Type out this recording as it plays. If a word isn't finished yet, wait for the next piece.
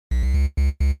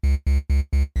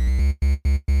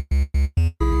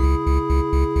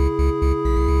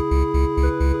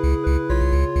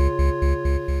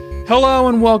Hello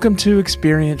and welcome to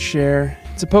Experience Share.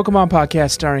 It's a Pokemon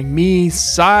podcast starring me,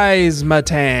 Seismatan.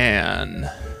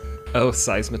 Oh,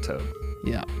 Seismitoad.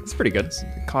 Yeah, It's pretty good.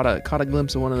 caught a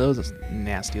glimpse of one of those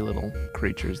nasty little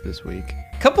creatures this week.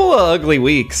 Couple of ugly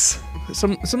weeks.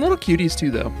 Some little cuties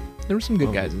too, though. There were some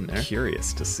good guys in there.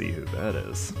 Curious to see who that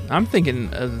is. I'm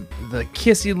thinking of the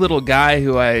kissy little guy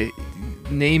who I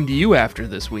named you after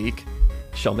this week,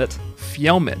 Shelmet.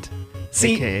 Fjellmet,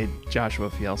 See- aka Joshua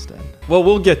Fjellstead. Well,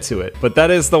 we'll get to it, but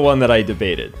that is the one that I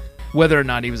debated. Whether or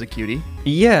not he was a cutie,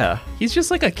 Yeah. he's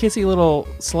just like a kissy little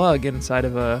slug inside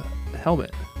of a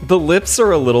helmet. The lips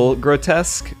are a little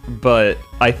grotesque, but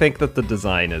I think that the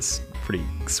design is pretty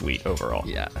sweet overall.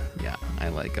 Yeah, I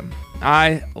like him.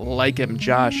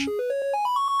 Josh.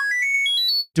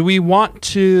 Do we want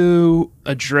to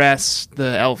address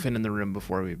the elephant in the room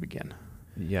before we begin?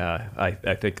 Yeah,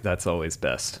 I think that's always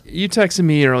best. You texted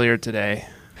me earlier today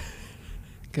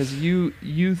because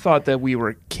you thought that we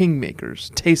were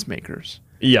kingmakers, tastemakers,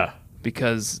 Yeah.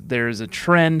 because there's a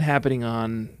trend happening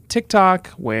on TikTok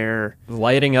where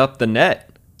Lighting up the net.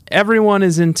 everyone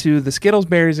is into the Skittles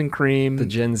Berries and Cream The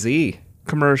Gen Z.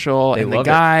 commercial, They and love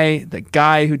the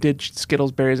guy who did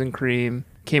Skittles Berries and Cream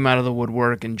came out of the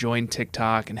woodwork and joined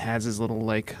TikTok and has his little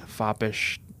like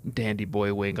foppish dandy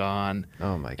boy wig on.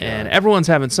 Oh my god. And everyone's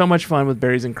having so much fun with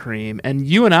Berries and Cream, and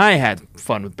you and I had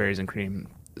fun with Berries and Cream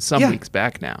some Yeah. weeks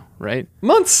back now, right?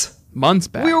 Months. Months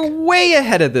back. We were way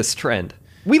ahead of this trend.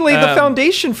 We laid the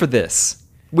foundation for this.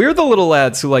 We're the little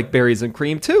lads who like berries and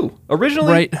cream too.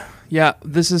 Originally, Right. Yeah,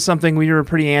 this is something we were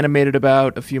pretty animated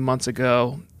about a few months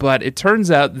ago, but it turns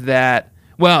out that,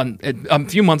 well, a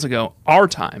few months ago, our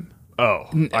time. Oh,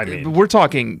 I mean, We're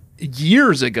talking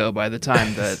years ago by the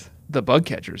time that the bug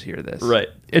catchers hear this. Right.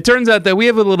 It turns out that we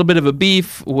have a little bit of a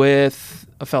beef with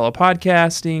a fellow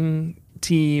podcasting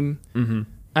team.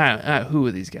 Mm-hmm. Who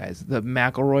are these guys? The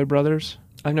McElroy brothers?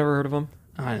 I've never heard of them.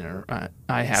 I don't know.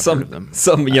 I have heard of them.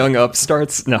 Some young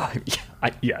upstarts. No,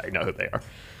 I know who they are.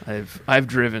 I've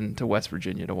driven to West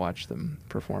Virginia to watch them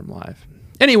perform live.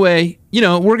 Anyway,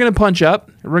 we're going to punch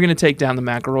up. We're going to take down the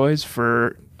McElroys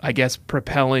for, I guess,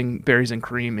 propelling Berries and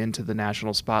Cream into the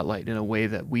national spotlight in a way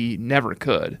that we never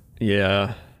could.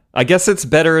 Yeah, I guess it's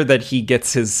better that he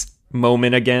gets his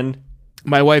moment again.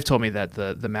 My wife told me that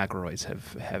the McElroys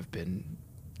have been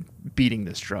beating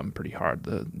this drum pretty hard,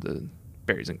 the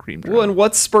Berries and Cream drum. Well, and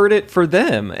what spurred it for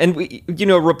them? And we,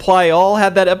 Reply All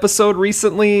had that episode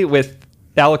recently with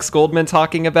Alex Goldman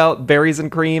talking about berries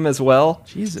and cream as well.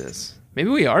 Jesus. Maybe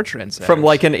we are trendsetters. From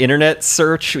like an internet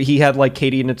search, he had like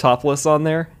Katie Natopoulos on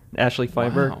there, Ashley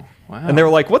Feinberg. Wow. And they were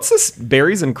like, what's this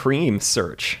berries and cream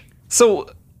search? So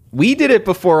we did it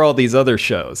before all these other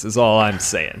shows, is all I'm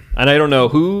saying. And I don't know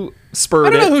who spurred I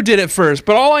don't it. know who did it first,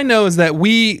 but all I know is that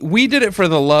we did it for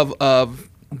the love of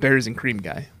Berries and Cream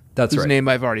guy. That's whose right. name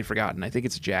I've already forgotten. I think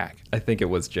it's Jack. I think it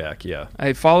was Jack, yeah.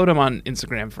 I followed him on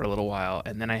Instagram for a little while,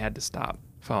 and then I had to stop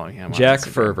following him. Jack on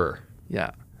Instagram. Fervor.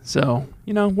 Yeah. So,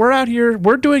 we're out here.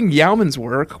 We're doing Yauman's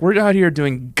work. We're out here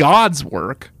doing God's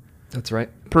work, That's right.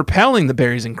 propelling the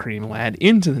Berries and Cream lad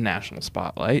into the national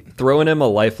spotlight. Throwing him a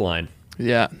lifeline.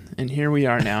 Yeah. And here we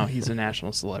are now. He's a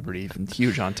national celebrity,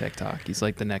 huge on TikTok. He's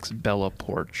like the next Bella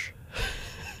Porch.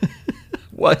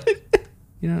 What?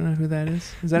 You don't know who that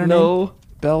is? Is that her name? No.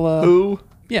 Bella. Who?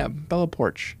 Yeah, Bella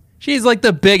Porch. She's like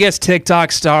the biggest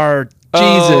TikTok star.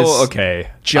 Jesus. Oh, okay.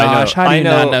 Josh, how do you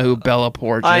not know who Bella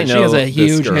Porch is? I She has know a this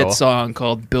huge girl. hit song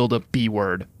called Build a B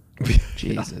Word.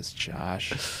 Jesus,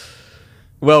 Josh.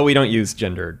 Well, we don't use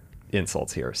gendered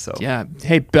insults here, so. Yeah.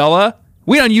 Hey, Bella,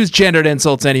 we don't use gendered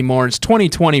insults anymore. It's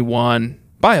 2021.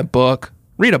 Buy a book.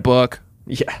 Read a book.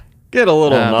 Yeah. Get a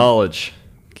little knowledge.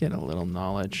 Get a little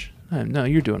knowledge. No,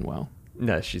 you're doing well.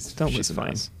 No, she's Listen to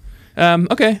fine. us.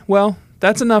 Okay, well,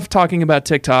 that's enough talking about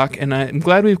TikTok, and I'm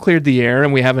glad we've cleared the air,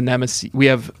 and we have a nemesis. We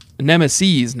have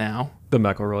nemesis now, The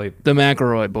McElroy the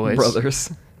McElroy boys.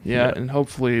 brothers. Yeah, and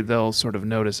hopefully they'll sort of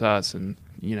notice us and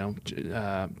be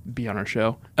on our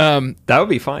show. That would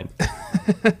be fine.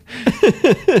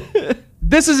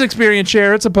 This is Experience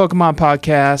Share. It's a Pokemon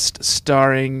podcast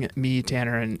starring me,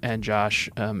 Tanner, and Josh,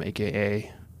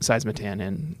 a.k.a. Seismatan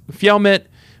and Fjellmet.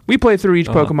 We play through each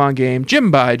Pokemon game,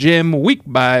 gym by gym, week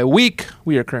by week.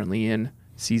 We are currently in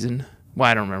season... Well,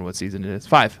 I don't remember what season it is.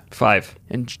 5. 5.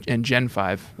 And Gen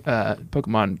 5,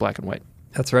 Pokemon Black and White.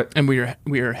 That's right. And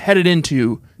we are headed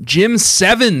into Gym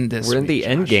 7 this week. We're in the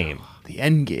end game. The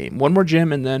end game. One more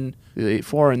gym and then the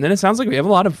 4. And then it sounds like we have a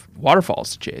lot of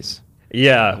waterfalls to chase.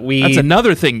 Yeah, That's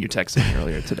another thing you texted me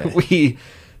earlier today. we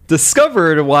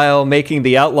discovered while making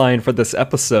the outline for this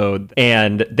episode,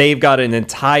 and they've got an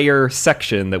entire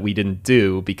section that we didn't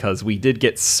do because we did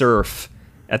get surf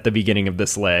at the beginning of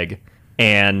this leg.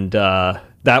 And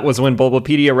that was when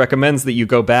Bulbapedia recommends that you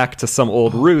go back to some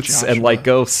old roots and like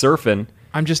go surfing.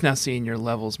 I'm just now seeing your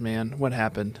levels, man. What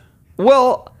happened?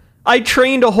 Well, I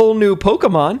trained a whole new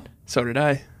Pokemon. So did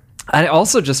I. I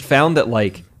also just found that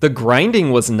like the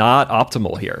grinding was not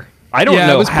optimal here. I don't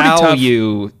know it was how tough,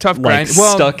 you tough like grind.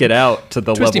 Well, stuck it out to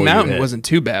the Twisty level Mountain you hit. wasn't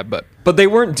too bad, but But they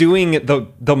weren't doing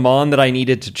the Mon that I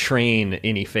needed to train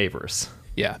any favors.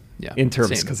 yeah. In terms,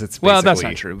 same. because it's well, that's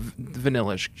basically- not true.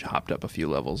 Vanilla hopped up a few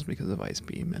levels because of Ice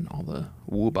Beam and all the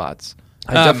Woobots.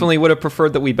 I definitely would have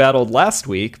preferred that we battled last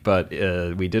week, but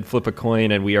we did flip a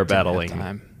coin and we are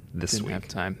battling this Didn't week. have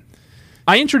time.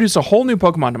 I introduced a whole new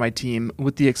Pokemon to my team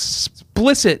with the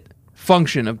explicit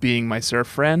function of being my surf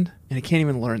friend, and it can't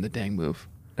even learn the dang move.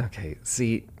 Okay,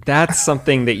 see, that's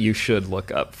something that you should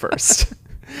look up first.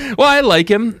 Well, I like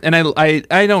him, and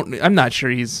I'm not sure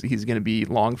he's going to be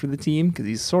long for the team because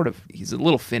he's a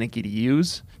little finicky to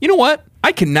use. You know what?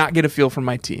 I cannot get a feel from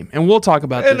my team, and we'll talk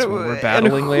about this when we're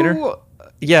battling later.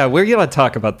 Yeah, we're going to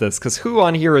talk about this because who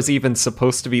on here is even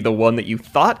supposed to be the one that you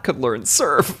thought could learn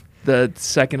surf? The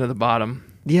second of the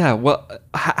bottom. Yeah, well,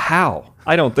 how?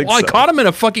 I don't think Well, so. I caught him in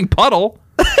a fucking puddle.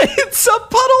 It's a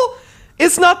puddle.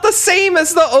 It's not the same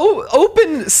as the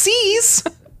open seas.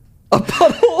 A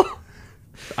puddle.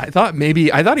 I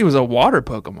thought he was a water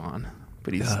Pokemon,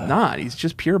 but he's not. He's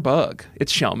just pure bug.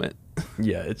 It's Shelmet.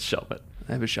 Yeah, it's Shelmet.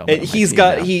 I have a Shelmet. He's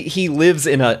got he lives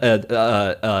in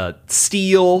a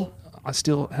steel a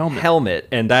steel helmet,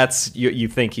 and that's you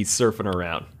think he's surfing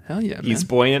around. Hell yeah, man. He's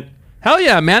buoyant. Hell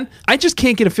yeah, man. I just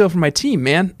can't get a feel for my team,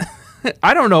 man.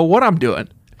 I don't know what I'm doing.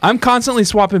 I'm constantly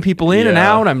swapping people in and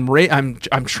out.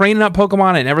 I'm training up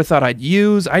Pokemon I never thought I'd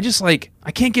use. I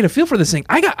can't get a feel for this thing.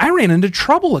 I ran into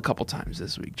trouble a couple times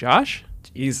this week, Josh.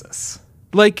 Jesus.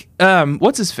 Like,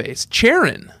 what's his face?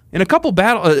 Charon. In a couple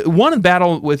one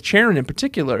battle with Charon in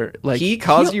particular, like He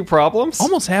caused you problems?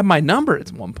 almost had my number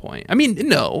at one point. I mean,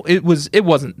 no, it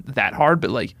wasn't that hard, but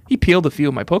like he peeled a few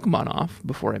of my Pokemon off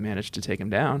before I managed to take him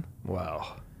down.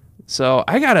 Wow. So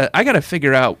I gotta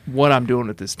figure out what I'm doing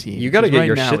with this team. You got to 'cause get right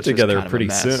your now shit it's just together kind of a pretty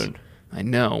mess. soon. I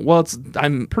know. Well,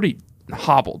 I'm pretty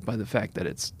hobbled by the fact that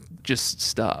it's just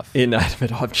stuff.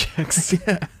 Inanimate objects.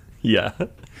 Yeah, Yeah.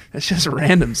 it's just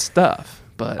random stuff.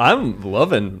 But I'm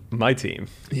loving my team.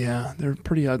 yeah, they're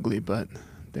pretty ugly, but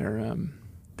they're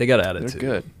They got attitude.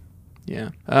 good. Yeah.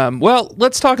 Well,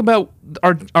 let's talk about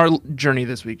our journey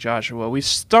this week, Joshua. We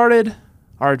started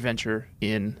our adventure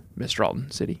in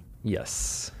Mistralton City,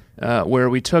 Yes. where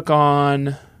we took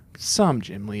on some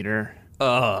gym leader.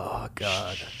 Oh,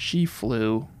 God. She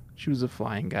flew. She was a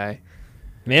flying guy.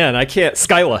 Man, I can't.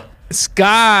 Skyla.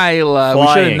 Skyla. We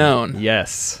should have Flying. known.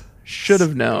 Yes. Should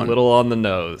have A known. little on the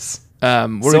nose. Where So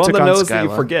we on took the on nose that you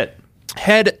Skyla. forget.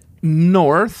 Head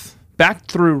north, back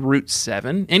through Route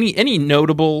 7. Any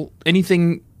notable,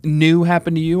 anything new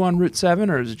happened to you on Route 7,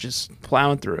 or is it just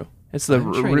plowing through? It's the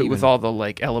I'm trying route to with even- all the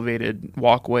like elevated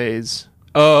walkways.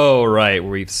 Oh, right.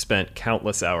 We've spent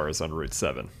countless hours on Route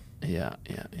 7. Yeah.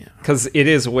 Because it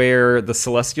is where the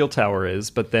Celestial Tower is,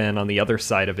 but then on the other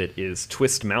side of it is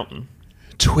Twist Mountain.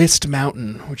 Twist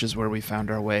Mountain, which is where we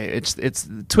found our way. It's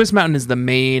Twist Mountain is the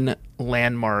main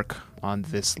landmark on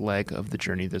this leg of the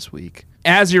journey this week.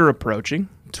 As you're approaching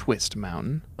Twist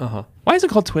Mountain, why is it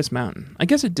called Twist Mountain? I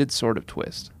guess it did sort of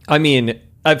twist. I mean,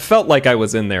 I felt like I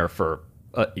was in there for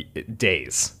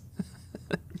days.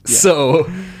 So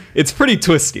it's pretty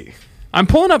twisty. I'm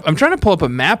trying to pull up a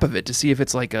map of it to see if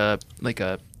it's like a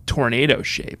tornado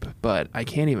shape, but I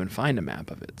can't even find a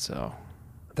map of it. So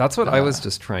That's what I was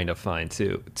just trying to find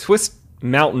too. Twist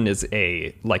Mountain is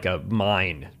a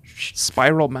mine.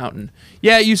 Spiral Mountain.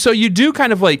 Yeah, you do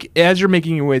kind of like, as you're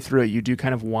making your way through it, you do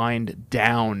kind of wind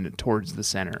down towards the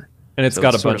center. And it's So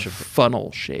got a sort bunch of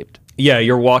funnel shaped. Yeah,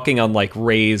 you're walking on like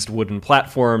raised wooden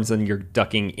platforms and you're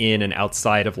ducking in and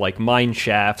outside of like mine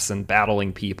shafts and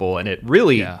battling people, and it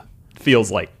really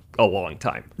feels like a long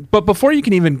time. But before you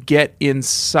can even get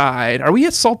inside, are we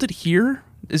assaulted here?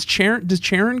 Does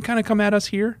Charon kind of come at us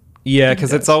here? Yeah,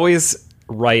 because it's always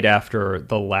right after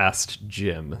the last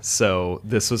gym. So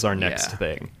this was our next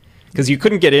thing. Because you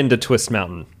couldn't get into Twist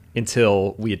Mountain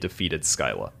until we had defeated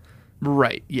Skyla.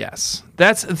 Right. Yes.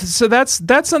 That's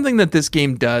something that this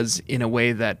game does in a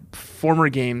way that former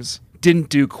games didn't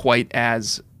do quite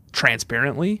as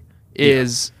transparently.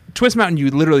 Is Twist Mountain, you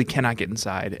literally cannot get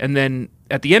inside, and then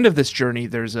at the end of this journey,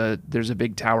 there's a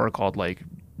big tower called like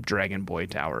Dragon Boy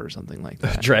Tower or something like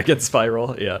that. Dragon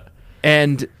Spiral, yeah.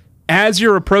 And as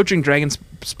you're approaching Dragon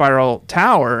Spiral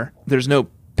Tower, there's no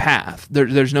path.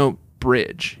 There's no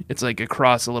bridge. It's like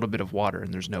across a little bit of water,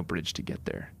 and there's no bridge to get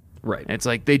there. Right. And it's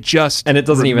like they just And it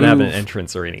doesn't even have an remove-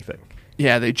 entrance or anything.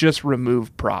 Yeah, they just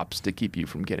remove props to keep you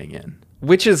from getting in.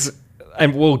 Which is,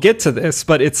 and we'll get to this,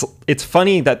 but it's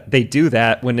funny that they do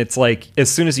that when it's like, as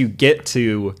soon as you get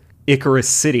to Icarus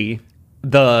City,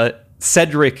 the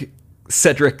Cedric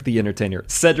the Entertainer,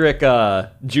 Cedric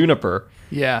Juniper,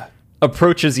 Yeah.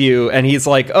 approaches you and he's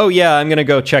like, oh yeah, I'm gonna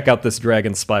go check out this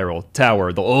Dragon Spiral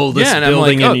Tower, the oldest and I'm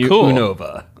building like, in oh, cool.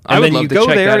 Unova. I And would then love you to go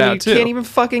check there that and out, you too. can't even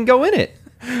fucking go in it.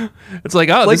 It's like,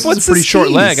 oh, this what's is a pretty this short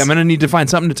tease? leg. I'm going to need to find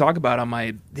something to talk about on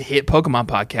my hit Pokemon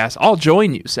podcast. I'll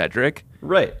join you, Cedric.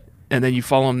 Right. And then you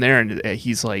follow him there, and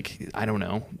he's like, I don't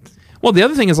know. Well, the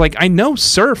other thing is, like, I know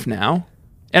Surf now,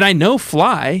 and I know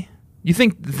Fly. You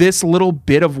think this little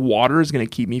bit of water is going to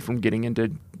keep me from getting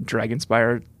into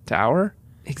Dragonspire Tower?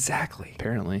 Exactly.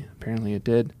 Apparently it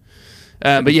did.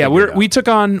 But yeah, we took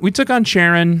on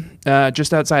Sharon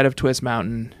just outside of Twist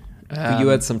Mountain. Who you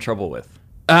had some trouble with.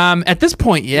 At this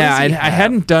point, yeah, What I does he have?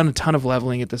 hadn't done a ton of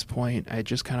leveling at this point. I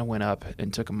just kind of went up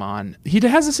and took him on. He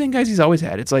has the same guys he's always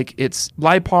had. It's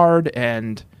Lipard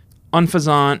and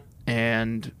Unfazant,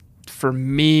 and for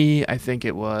me, I think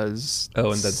it was And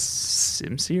then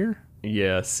Simsear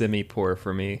yeah, Simi-Poor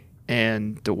for me.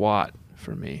 and Dewat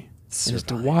for me. And his Survive.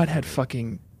 Dewat had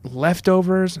fucking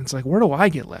leftovers. And it's like, where do I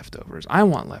get leftovers? I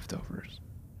want leftovers.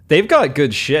 They've got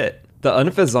good shit. The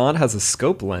Unfazant has a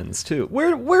scope lens too.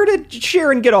 Where did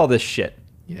Sharon get all this shit?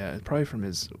 Yeah, probably from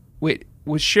his. Wait,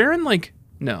 was Sharon like?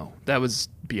 No, that was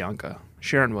Bianca.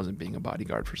 Sharon wasn't being a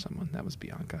bodyguard for someone. That was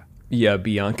Bianca. Yeah,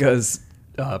 Bianca's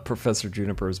Professor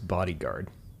Juniper's bodyguard.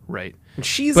 Right.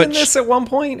 She's But in this at one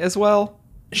point as well.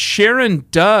 Sharon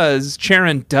does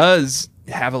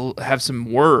have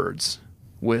some words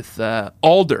with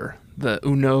Alder, the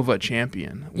Unova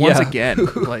champion. Once Yeah. again,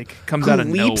 like comes out of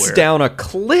leaps nowhere. down a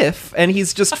cliff and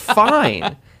he's just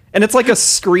fine. And it's like a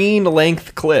screen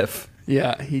length cliff.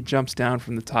 Yeah, he jumps down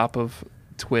from the top of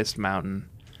Twist Mountain.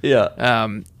 Yeah.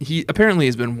 He apparently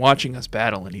has been watching us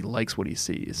battle, and he likes what he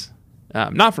sees.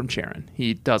 Not from Sharon.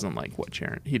 He doesn't like what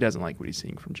he's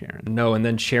seeing from Sharon. No, and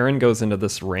then Sharon goes into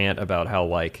this rant about how,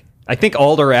 like, I think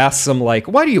Alder asks him, like,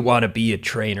 why do you want to be a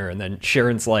trainer? And then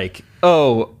Sharon's like,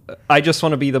 oh, I just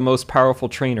want to be the most powerful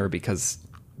trainer because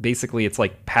basically it's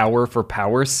like power for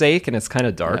power's sake, and it's kind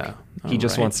of dark. Yeah. He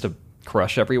just Alright. wants to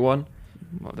crush everyone.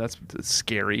 Well, that's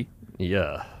scary.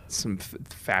 Yeah. Some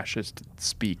fascist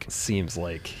speak. Seems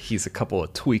like he's a couple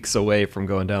of tweaks away from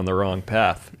going down the wrong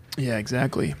path. Yeah,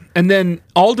 exactly. And then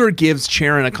Alder gives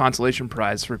Sharon a consolation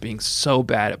prize for being so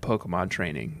bad at Pokemon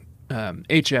training.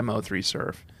 HMO3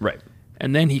 Surf. Right.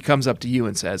 And then he comes up to you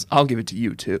and says, I'll give it to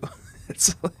you too.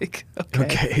 It's like,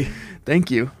 okay.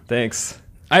 Thank you. Thanks.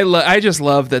 I just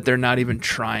love that they're not even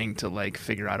trying to like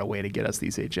figure out a way to get us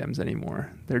these HMs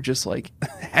anymore. They're just like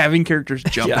having characters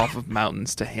jump Yeah. off of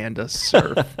mountains to hand us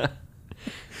Surf.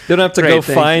 You don't have to Great, go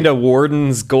thank find a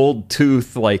warden's gold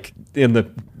tooth like in the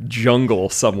jungle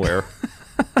somewhere.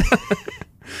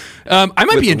 I might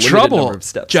With be in a limited trouble, number of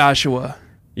steps. Joshua.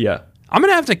 Yeah. I'm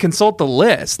going to have to consult the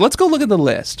list. Let's go look at the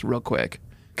list real quick.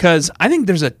 Because I think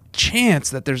there's a chance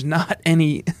that there's not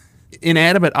any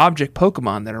inanimate object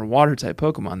Pokemon that are water-type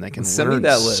Pokemon that can Send me learn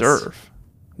that list. Surf.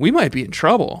 We might be in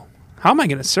trouble. How am I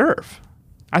going to surf?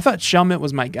 I thought Shelmet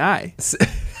was my guy.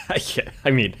 I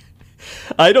mean,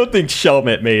 I don't think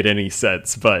Shelmet made any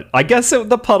sense, but I guess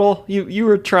the puddle, you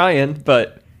were trying,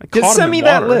 but caught him just send in me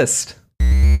that water. list.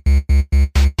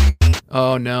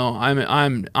 Oh no,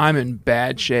 I'm in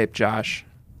bad shape, Josh.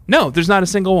 No, there's not a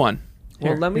single one.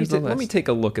 Well, Here, let here's the me list. take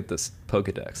a look at this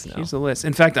Pokedex now. Here's the list.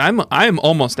 In fact, I'm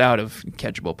almost out of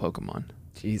catchable Pokemon.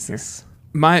 Jesus.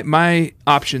 My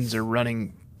options are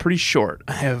running pretty short.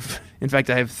 I have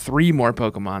 3 more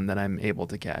Pokemon that I'm able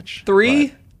to catch.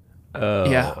 3? But,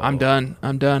 yeah, I'm done.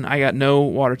 I got no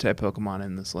water type Pokemon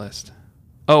in this list.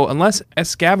 Oh, unless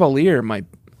Escavalier might.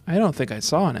 I don't think I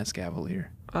saw an Escavalier.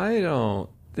 I don't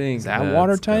think Is that that's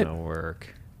water type? gonna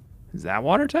work. Is that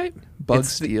water type? Bug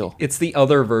Steel. It's the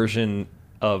other version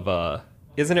of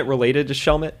isn't it related to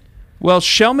Shelmet? Well,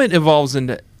 Shelmet evolves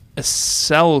into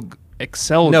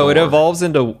Excelgor. No, it evolves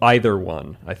into either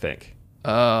one, I think.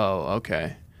 Oh,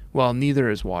 okay. Well, neither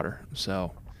is water.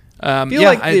 So, Feel yeah,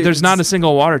 like there's not a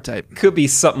single water type. Could be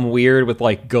something weird with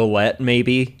like Golett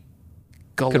maybe.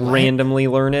 Could Galette? randomly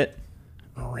learn it.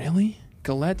 Really?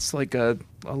 Galette's like a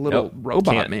little Nope,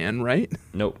 robot can't. man, right?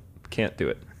 Nope, can't do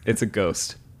it. It's a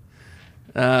ghost.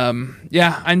 Yeah,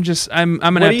 I'm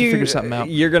gonna have to figure something out.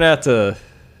 You're gonna have to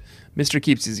Mr.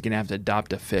 Keeps is gonna have to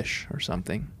adopt a fish or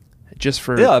something, just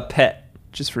for a pet.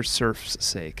 Surf's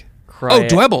sake. Cry Oh,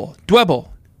 it. Dwebble.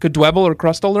 Could Dwebble or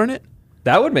Crustle learn it?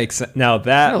 That would make sense. Now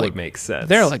that They're would like- make sense.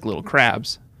 They're like little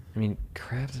crabs. I mean,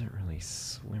 crabs aren't really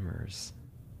swimmers.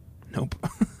 Nope.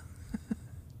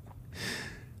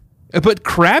 But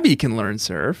Krabby can learn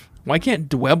Surf. Why can't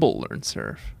Dwebble learn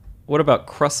Surf? What about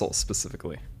Crustle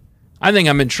specifically? I think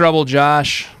I'm in trouble,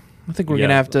 Josh. I think we're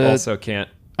gonna have to also can't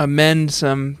amend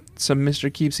some Mr.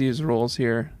 Keepsies rules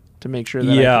here to make sure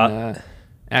that I can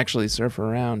actually surf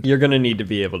around. You're gonna need to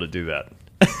be able to do that.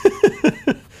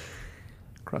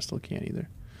 Crustle can't either.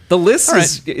 The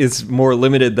list is more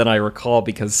limited than I recall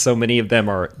because so many of them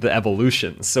are the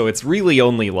evolutions. So it's really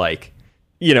only like,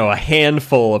 a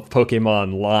handful of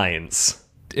Pokemon lines.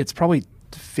 It's probably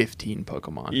 15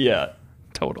 Pokemon. Yeah.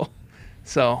 Total.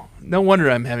 So no wonder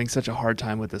I'm having such a hard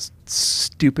time with this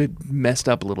stupid, messed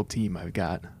up little team I've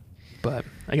got. But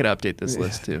I got to update this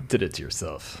list too. Did it to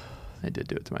yourself. I did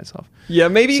do it to myself. Yeah,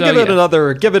 maybe give it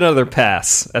another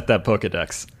pass at that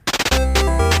Pokedex.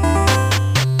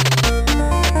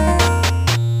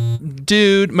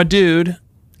 My dude,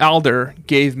 Alder,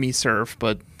 gave me Surf,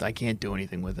 but I can't do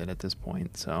anything with it at this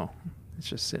point. So it's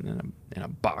just sitting in a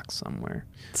box somewhere.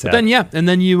 But then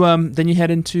you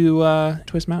head into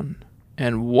Twist Mountain,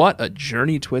 and what a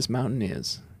journey Twist Mountain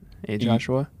is, hey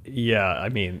Joshua? Yeah, I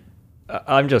mean,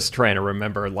 I'm just trying to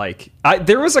remember.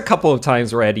 There was a couple of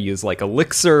times where I had to use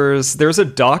elixirs. There's a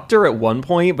doctor at one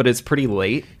point, but it's pretty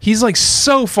late. He's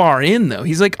so far in though.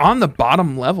 He's on the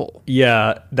bottom level.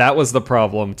 Yeah, that was the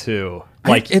problem too.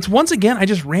 It's once again, I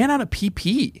just ran out of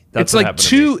PP. That's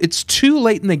it's too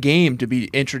late in the game to be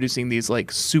introducing these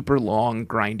super long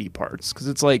grindy parts, because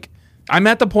it's I'm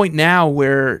at the point now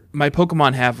where my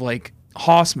Pokemon have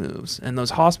Hoss moves, and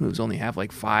those Hoss moves only have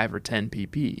 5 or 10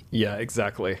 PP. Yeah,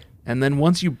 exactly. And then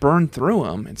once you burn through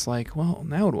them, it's well,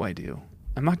 now what do I do?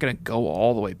 I'm not going to go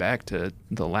all the way back to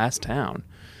the last town.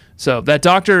 So that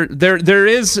doctor, there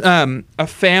is a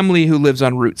family who lives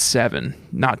on Route 7,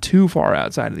 not too far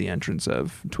outside of the entrance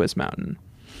of Twist Mountain,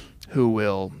 who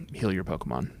will heal your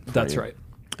Pokemon. That's right.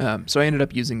 So I ended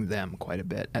up using them quite a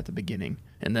bit at the beginning,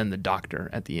 and then the doctor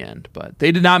at the end. But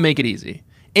they did not make it easy.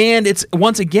 And it's,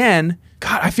 once again,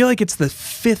 God, I feel like it's the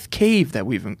 5th cave that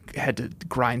we've had to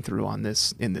grind through in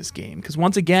this game. Because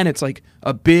once again, it's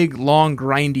a big, long,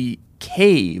 grindy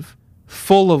cave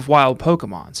full of wild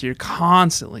Pokemon. So you're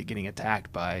constantly getting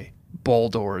attacked by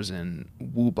Boldors and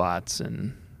Woobats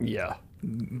and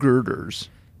Girders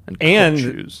and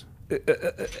Cubchews.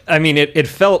 I mean, it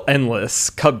felt endless.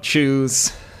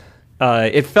 Cubchews.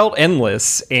 It felt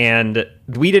endless, and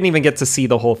we didn't even get to see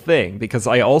the whole thing, because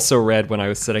I also read when I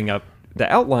was setting up the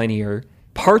outline here,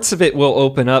 parts of it will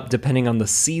open up depending on the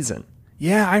season.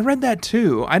 Yeah, I read that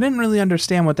too. I didn't really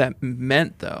understand what that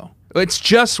meant, though. It's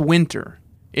just winter.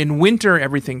 In winter,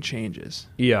 everything changes.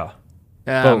 Yeah.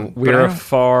 But we're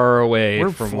far away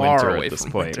from winter at this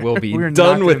point. We'll be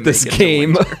done with this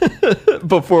game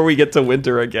before we get to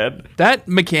winter again. That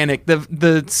mechanic,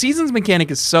 the seasons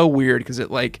mechanic is so weird, because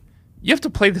you have to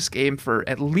play this game for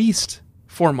at least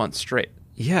 4 months straight.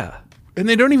 Yeah. And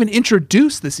they don't even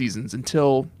introduce the seasons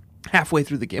until halfway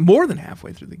through the game, more than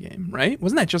halfway through the game, right?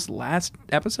 Wasn't that just last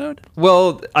episode?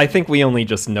 Well, I think we only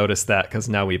just noticed that because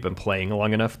now we've been playing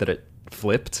long enough that it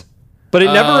flipped. But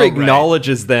it never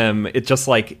acknowledges them. It's just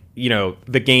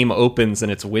the game opens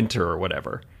and it's winter or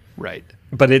whatever. Right.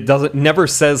 But it never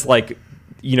says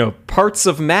parts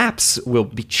of maps will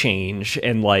be changed,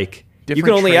 and you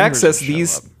can only access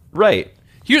these. Right.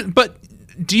 Here, but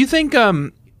do you think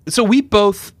so we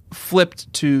both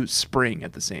flipped to spring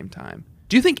at the same time.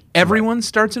 Do you think everyone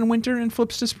starts in winter and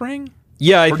flips to spring?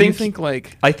 Yeah,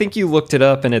 I think you looked it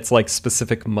up, and it's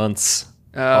specific months.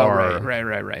 Oh,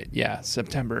 right. Yeah,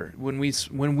 September. When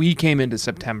we came into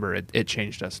September, it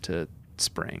changed us to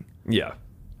spring. Yeah.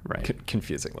 Right.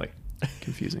 Confusingly.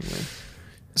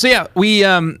 So yeah,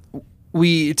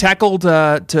 we tackled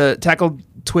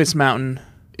Twist Mountain.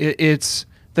 It's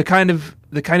the kind of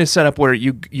setup where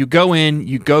you go in,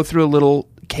 you go through a little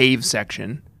cave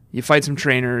section, you fight some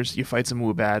trainers, you fight some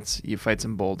Woobats, you fight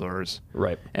some Boldors,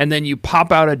 right? And then you pop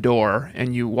out a door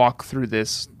and you walk through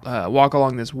walk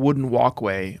along this wooden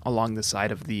walkway along the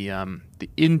side of the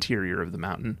interior of the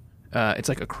mountain. It's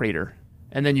like a crater,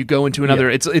 and then you go into another.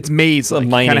 Yeah. It's maze. Like,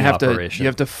 mining operation. You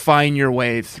have to find your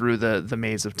way through the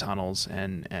maze of tunnels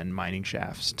and mining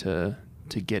shafts to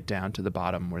get down to the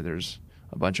bottom, where there's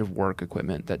a bunch of work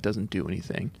equipment that doesn't do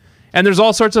anything. And there's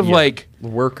all sorts of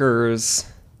workers.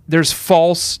 There's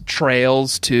false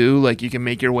trails too. You can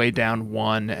make your way down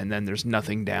one, and then there's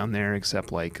nothing down there except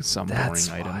some boring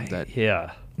item that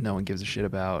no one gives a shit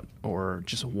about, or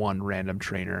just one random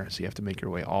trainer. So you have to make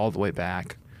your way all the way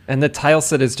back. And the tile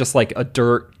set is just a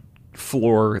dirt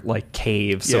floor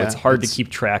cave, so it's hard to keep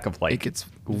track of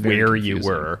where you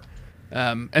were.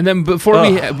 And then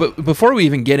before we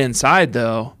even get inside,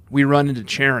 though, we run into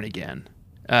Cheren again,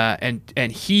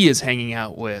 and he is hanging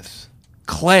out with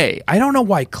Clay. I don't know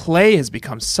why Clay has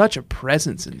become such a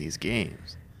presence in these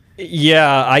games.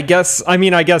 Yeah, I guess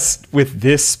with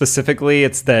this specifically,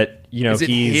 it's that, Is it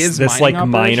he's his this mining like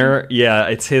miner. operation? Yeah,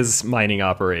 it's his mining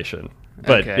operation.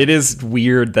 But Okay. it is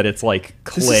weird that it's like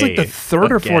Clay. This is like the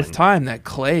third or fourth again. time that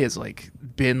Clay has like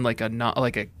been like a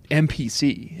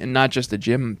NPC and not just a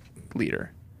gym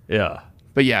leader. Yeah.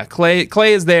 But yeah, Clay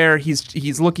is there.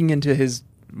 He's looking into his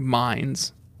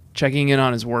mines, checking in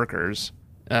on his workers.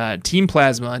 Team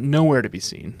Plasma nowhere to be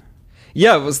seen.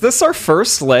 Yeah, was this our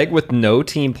first leg with no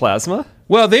Team Plasma?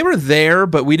 Well, they were there,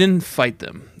 but we didn't fight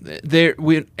them.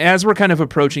 As we're kind of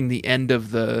approaching the end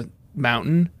of the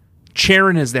mountain,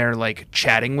 Charon is there, like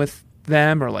chatting with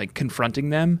them or like confronting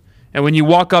them. And when you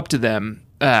walk up to them,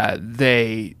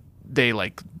 they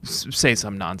like say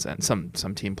some nonsense,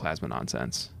 some Team Plasma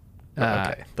nonsense.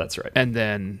 Okay, that's right. And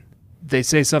then they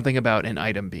say something about an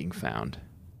item being found,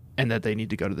 and that they need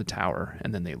to go to the tower,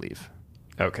 and then they leave.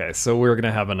 Okay, so we're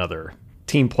gonna have another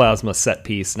Team Plasma set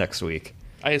piece next week.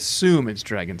 I assume it's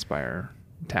Dragonspire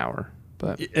Tower,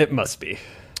 but It must be.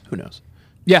 who knows?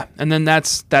 Yeah, and then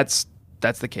that's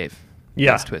the cave.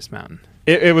 Yeah. That's Twist Mountain.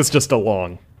 It was just a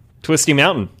long, twisty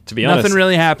mountain, to be honest. Nothing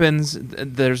really happens.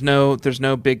 There's no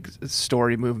big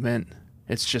story movement.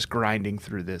 It's just grinding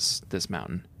through this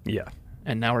mountain, Yeah.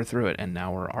 and now we're through it, and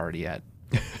now we're already at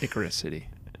Icarus City.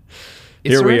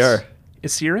 Here we Icarus? are.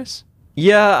 Icarus?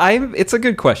 Yeah, it's a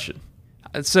good question.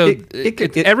 So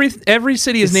every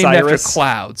city is named after Osiris.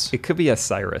 clouds, It could be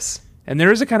Osiris. and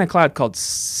there is a kind of cloud called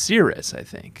Cirrus, I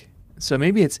think. So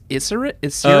maybe it's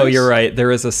Icarus. Oh, you're right.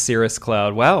 There is a cirrus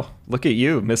cloud. Wow, look at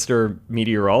you, Mr.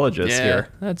 Meteorologist Yeah, here.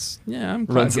 I'm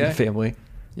cloud Runs in guy. the family.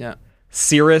 Yeah,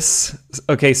 Cirrus.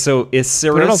 Okay, so is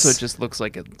Cirrus... but it also just looks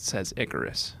like it says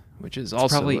Icarus, which is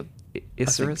also probably what I think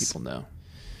Icarus? people know.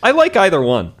 I like either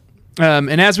one.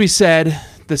 And as we said,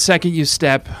 the second you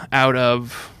step out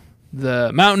of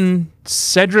the mountain,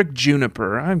 Cedric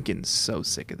Juniper. I'm getting so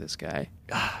sick of this guy.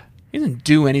 He doesn't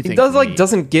do anything. It does for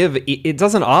me. it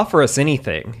doesn't offer us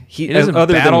anything. He doesn't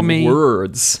other battle than me.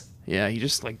 words. Yeah, he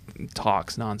just like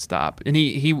talks nonstop, and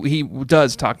he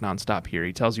does talk nonstop here.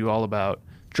 He tells you all about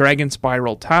Dragon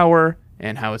Spiral Tower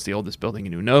and how it's the oldest building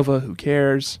in Unova. Who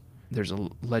cares? There's a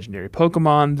legendary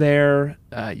Pokemon there.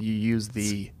 You use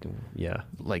the Yeah.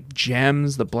 like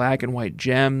gems, the black and white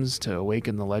gems, to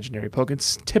awaken the legendary Pokemon.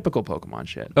 It's typical Pokemon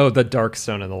shit. Oh, the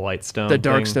Darkstone and the Lightstone. The thing.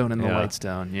 Darkstone and the Yeah.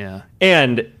 Lightstone. Yeah.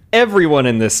 And everyone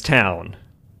in this town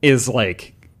is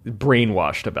like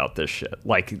brainwashed about this shit.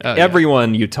 Like Oh, yeah.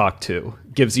 everyone you talk to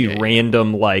gives you Yeah, yeah.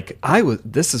 random like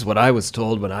this is what I was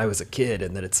told when I was a kid,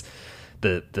 and that it's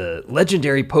the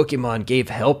legendary Pokemon gave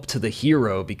help to the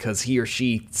hero because he or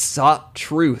she sought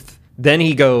truth. Then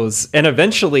he goes, and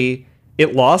eventually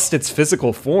it lost its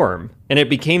physical form and it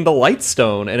became the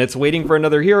Lightstone and it's waiting for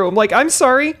another hero. I'm like, I'm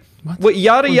sorry. What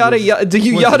yada yada yada? Do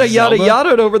you was yada this yada Zelda?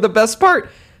 yada over the best part?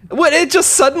 What, it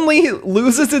just suddenly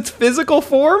loses its physical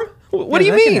form? What do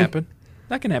you that mean? Can happen.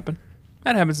 That can happen.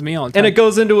 That happens to me all the time. And it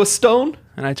goes into a stone?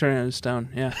 And I turn into stone.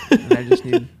 Yeah. And I just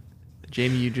need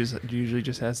Jamie. Usually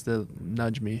just has to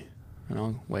nudge me, and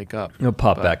I'll wake up. It'll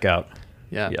pop But, back out.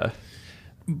 Yeah. Yeah.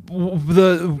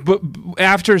 But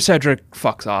after Cedric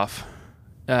fucks off,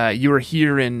 you are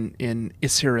here in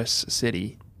Icarus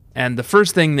City, and the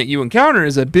first thing that you encounter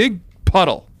is a big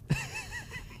puddle.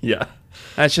 Yeah.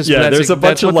 That's just Yeah, that's there's a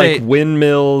bunch of what like they-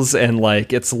 windmills and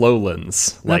like it's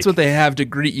lowlands. That's what they have to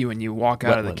greet you when you walk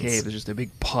out of the Wetlands. cave. There's just a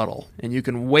big puddle, and you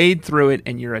can wade through it,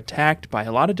 and you're attacked by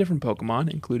a lot of different Pokemon,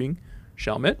 including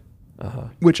Shelmet,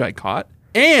 which I caught,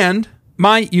 and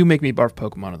my You Make Me Barf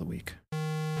Pokemon of the Week.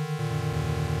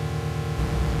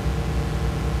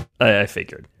 I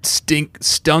figured.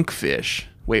 Stunkfish.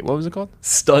 Wait, what was it called?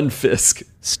 Stunfisk.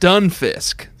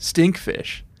 Stunfisk.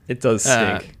 Stinkfish. It does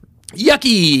stink.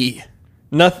 Yucky!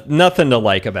 Nothing to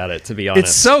like about it, to be honest.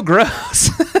 It's so gross.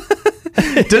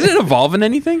 Does it evolve in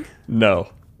anything? No.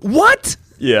 What?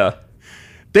 Yeah.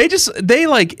 They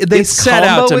Its set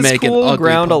out combo to is make cool, an ugly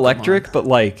ground Pokemon. electric, but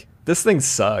like this thing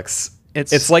sucks.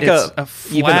 It's like a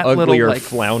flat even uglier little, like,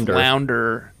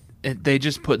 flounder. They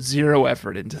just put zero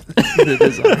effort into the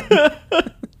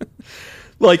design.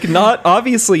 Like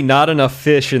obviously not enough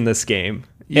fish in this game.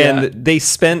 Yeah. And they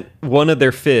spent one of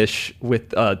their fish with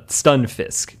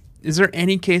Stunfisk. Is there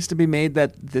any case to be made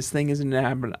that this thing isn't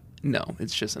an No,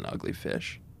 it's just an ugly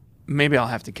fish. Maybe I'll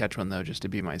have to catch one though, just to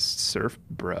be my surf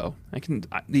bro.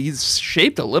 He's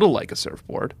shaped a little like a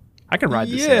surfboard. I can ride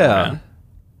this thing around.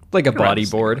 Like a I can ride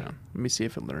this thing bodyboard. around. Let me see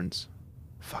if it learns.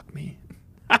 Fuck me.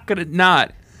 How could it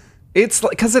not? It's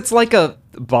like because it's like a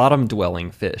bottom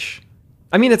dwelling fish.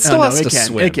 I mean, it still has to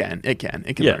swim. It can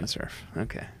Yeah. learn to surf.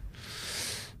 Okay.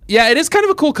 Yeah, it is kind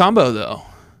of a cool combo, though.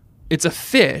 It's a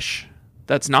fish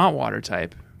that's not water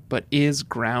type, but is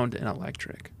ground and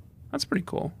electric. That's pretty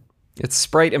cool. Its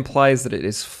sprite implies that it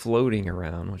is floating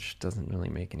around, which doesn't really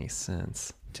make any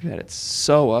sense. Too bad it's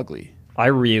so ugly. I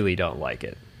really don't like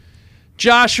it.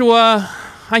 Joshua,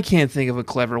 I can't think of a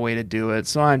clever way to do it,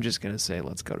 so I'm just going to say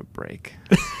let's go to break.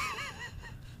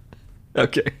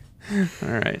 Okay. All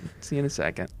right. See you in a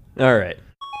second. All right.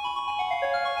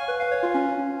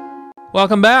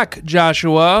 Welcome back,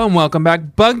 Joshua, and welcome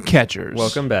back, bug catchers.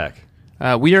 Welcome back.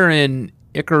 We are in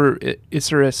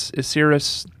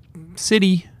Isiris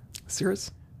City.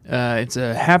 Serious? It's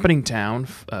a happening town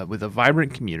with a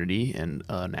vibrant community and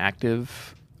an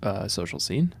active social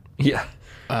scene. Yeah.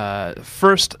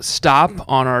 First stop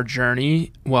on our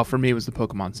journey, well, for me, it was the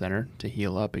Pokemon Center to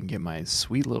heal up and get my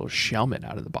sweet little Shelmet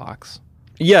out of the box.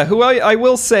 Yeah, who I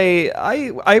will say,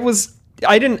 I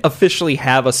didn't officially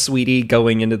have a sweetie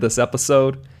going into this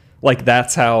episode. Like,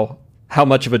 that's how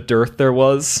much of a dearth there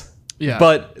was. Yeah.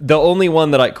 But the only one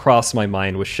that I crossed my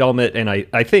mind was Shelmet, and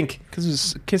I think... Because it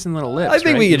was kissing little lips, I think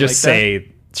right? we You could just like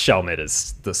say Shelmet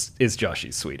is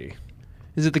Joshy's sweetie. that?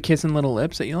 Is it the kissing little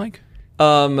lips that you like?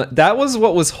 That was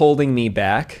what was holding me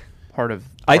back.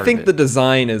 I think the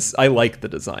design is... I like the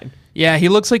design. Yeah, he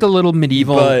looks like a little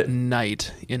medieval But-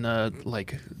 knight in a,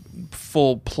 like,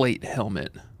 full plate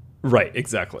helmet. Right,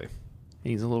 exactly.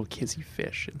 And he's a little kissy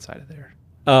fish inside of there.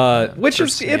 Which or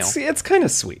is... snail. It's kind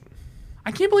of sweet.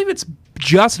 I can't believe it's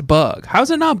just bug. How's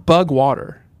it not bug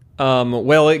water?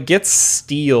 Well, it gets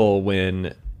steel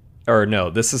when... Or no,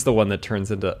 this is the one that turns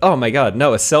into... Oh my god,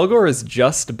 no, a Selgor is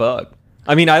just bug.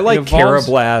 I mean, I like evolves-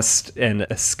 Carablast and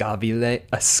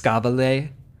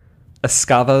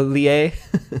Escavalier.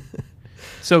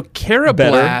 So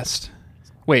Carablast...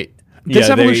 Wait, this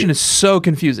Yeah, evolution is so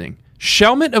confusing.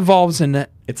 Shelmet evolves in a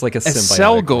It's like a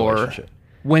symbiotic Selgor relationship.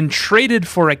 when traded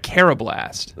for a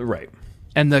Carablast. Right.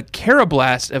 And the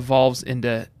Carablast evolves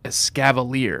into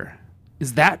Escavalier.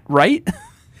 Is that right?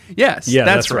 Yes, Yeah,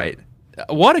 that's that's right.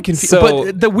 What a confusion. So-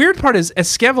 But the weird part is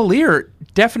Escavalier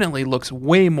definitely looks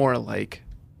way more like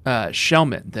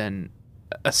Shelmet than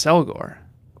a Selgor.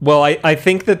 Well, I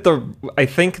think that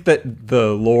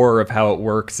the lore of how it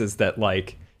works is that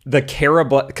like the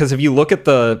Carablast, because if you look at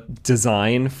the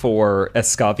design for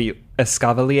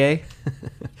Escavalier,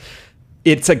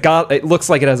 it looks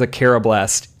like it has a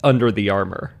Carablast under the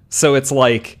armor. So it's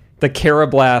like the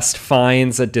Carablast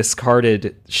finds a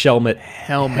discarded Shelmet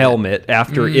helmet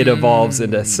after it evolves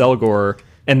into Selgor,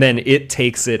 and then it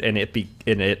takes it and it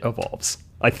evolves.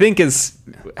 I think is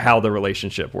how the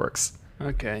relationship works.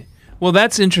 Okay. Well,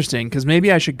 that's interesting because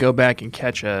maybe I should go back and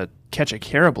catch a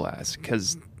Carablast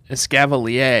because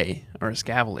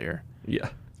Escavalier Yeah.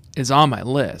 is on my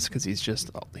list because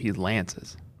he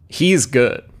lances. He's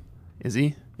good. Is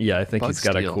he? Yeah, I think Bug he's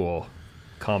got steal. a cool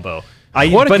combo.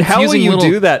 What a But how will confusing you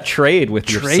little do that trade with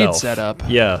trade yourself? setup.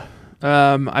 Yeah.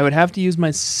 I would have to use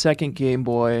my second Game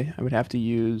Boy. I would have to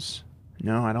use...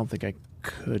 No, I don't think I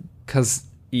could. Because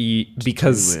do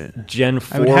it. Gen I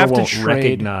 4 would have to won't trade-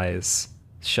 recognize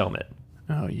Shelmet.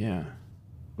 Oh, yeah.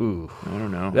 Ooh. I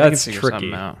don't know. That's I can figure tricky.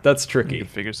 something out. That's I tricky can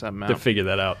figure something to out. figure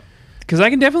that out. Because I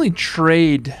can definitely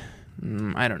trade...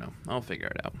 I don't know. I'll figure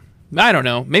it out. I don't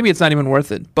know. Maybe it's not even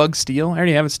worth it. Bug Steel? I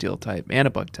already have a Steel type and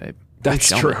a Bug type.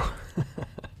 That's Shelmet. true.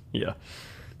 Yeah.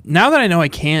 Now that I know I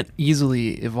can't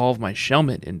easily evolve my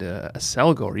Shelmet into a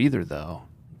Selgor either, though,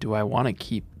 do I want to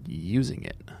keep using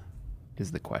it?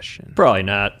 Is the question. Probably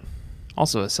not.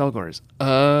 Also, a Selgor is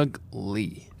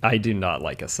ugly. I do not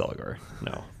like a Selgor.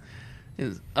 No. It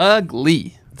is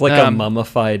ugly. It's like a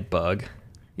mummified bug.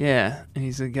 Yeah, and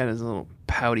he's got his little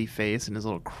pouty face and his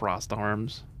little crossed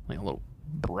arms, like a little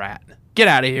brat. Get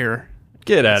out of here.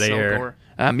 Get out of here.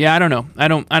 Yeah, I don't know. I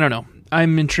don't know.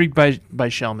 I'm intrigued by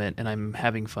Shelmet, and I'm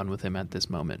having fun with him at this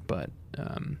moment. But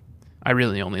I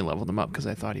really only leveled him up because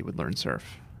I thought he would learn Surf.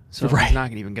 So if he's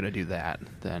not even going to do that,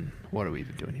 then what are we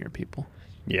even doing here, people?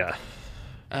 Yeah.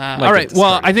 All right.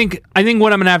 Well, I think what I'm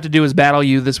going to have to do is battle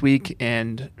you this week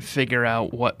and figure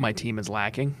out what my team is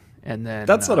lacking, and then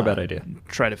That's not a bad idea.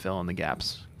 Try to fill in the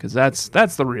gaps because that's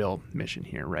the real mission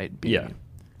here, right? Yeah.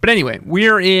 But anyway,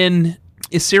 we're in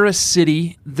Isiris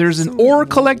City. There's an ore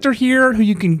collector here who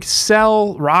you can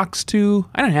sell rocks to.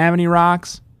 I don't have any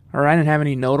rocks, or I didn't have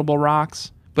any notable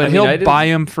rocks, but I mean, I he'll didn't- buy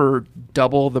them for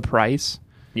double the price.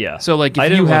 Yeah. So, like, if I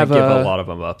didn't you want have to give a- a lot of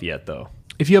them up yet, though.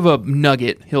 If you have a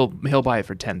nugget, he'll buy it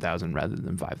for 10,000 rather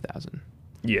than 5,000.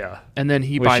 Yeah. And then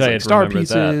he Wish buys I like had star remembered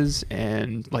that. pieces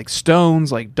and like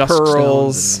stones, like dusk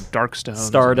Pearls, stones and dark stones,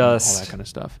 Stardust. and all that kind of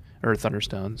stuff, or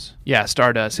thunderstones. Yeah,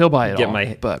 Stardust. He'll buy it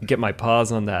all. But Get my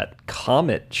paws on that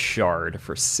comet shard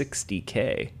for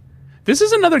 60K. This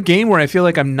is another game where I feel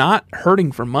like I'm not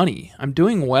hurting for money. I'm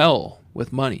doing well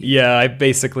with money. Yeah, I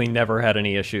basically never had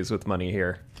any issues with money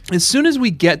here. As soon as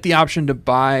we get the option to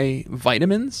buy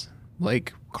vitamins,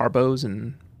 like carbos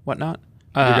and whatnot,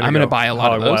 I'm going to buy a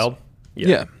lot of those. Wild.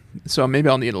 Yeah. So maybe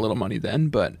I'll need a little money then,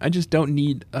 but I just don't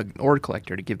need an ore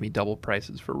collector to give me double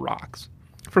prices for rocks.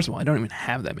 First of all, I don't even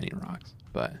have that many rocks,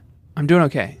 but I'm doing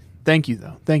okay. Thank you,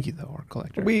 though. Ore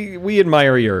collector. We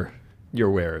admire your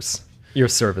wares, your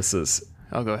services.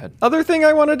 I'll go ahead. Other thing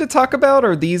I wanted to talk about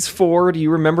are these 4. Do you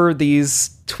remember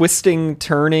these twisting,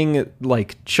 turning,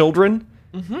 like, children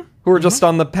who are just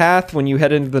on the path when you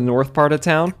head into the north part of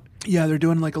town? Yeah, they're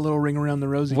doing like a little ring around the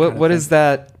rosy. What is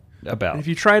that about? And if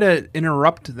you try to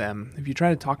interrupt them, if you try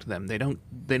to talk to them, they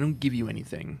don't give you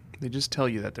anything. They just tell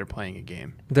you that they're playing a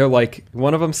game. They're like,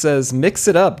 one of them says, mix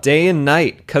it up day and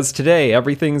night, 'cause today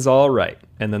everything's all right.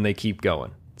 And then they keep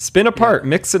going. Spin apart,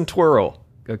 mix and twirl.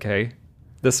 Okay.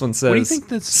 This one says, What do you think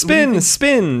this,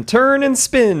 spin, turn and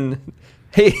spin.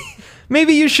 Hey,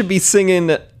 maybe you should be singing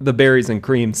the Berries and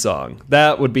Cream song.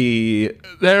 That would be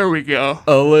There we go.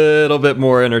 a little bit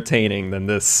more entertaining than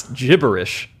this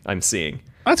gibberish I'm seeing.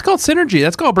 That's called synergy.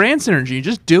 That's called brand synergy.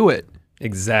 Just do it.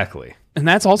 Exactly. And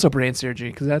that's also brand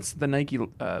synergy because that's the Nike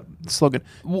slogan.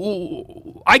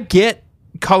 I get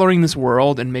coloring this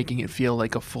world and making it feel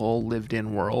like a full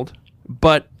lived-in world,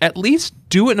 but at least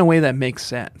do it in a way that makes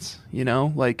sense. You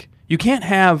know, like you can't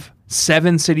have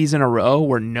 7 cities in a row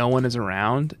where no one is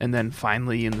around, and then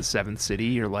finally in the 7th city,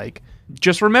 you're like,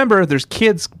 just remember, there's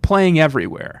kids playing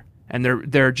everywhere, and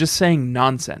they're just saying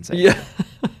nonsense. Yeah.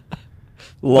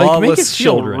 Like, Lawless make it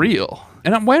feel children. real.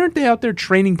 And why aren't they out there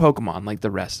training Pokemon like the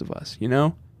rest of us, you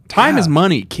know? Time is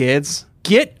money, kids.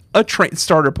 Get a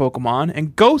starter Pokemon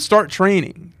and go start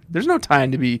training. There's no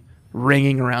time to be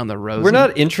ringing around the rosy. We're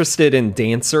not interested in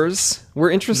dancers.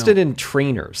 We're interested in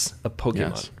trainers of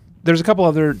Pokemon. Yes. There's a couple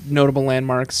other notable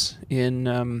landmarks in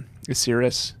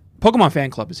Osiris. Pokemon Fan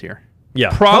Club is here. Yeah.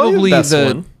 Probably the best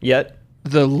one yet.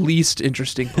 The least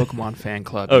interesting Pokemon fan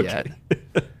club yet.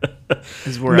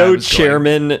 Is where I No was going.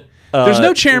 chairman. There's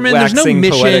no chairman. There's no waxing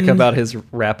poetic mission about his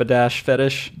Rapidash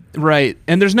fetish. Right.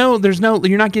 And there's no,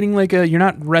 you're not getting you're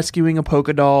not rescuing a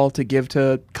Pokédoll to give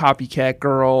to Copycat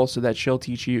Girl so that she'll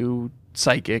teach you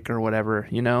Psychic or whatever,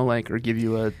 you know, or give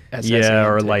you a SSN Yeah,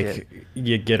 or ticket.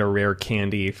 you get a rare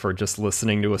candy for just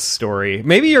listening to a story.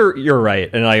 Maybe you're right,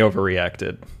 and I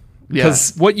overreacted. Yeah.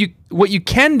 What you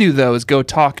can do though is go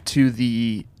talk to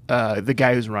the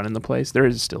guy who's running the place. There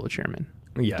is still a chairman.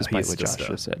 Yeah, despite he's what just Josh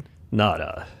just said.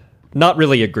 Not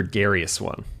really a gregarious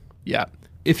one. Yeah.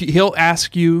 He'll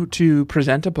ask you to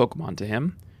present a Pokemon to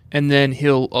him, and then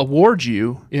he'll award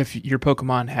you if your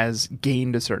Pokemon has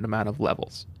gained a certain amount of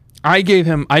levels.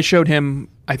 I showed him,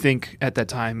 I think at that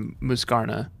time,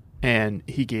 Muscarna, and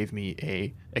he gave me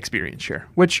a experience share,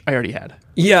 which I already had.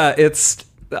 Yeah,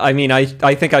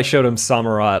 I think I showed him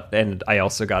Samurott, and I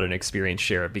also got an experience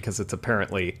share because it's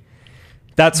apparently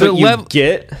that's what you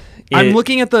get. I'm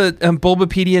looking at the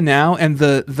Bulbapedia now, and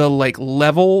the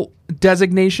level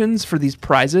designations for these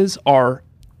prizes are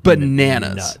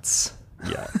bananas. Nuts.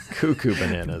 Yeah, cuckoo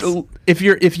bananas. If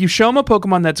you show them a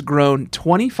Pokemon that's grown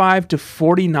 25 to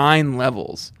 49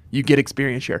 levels, you get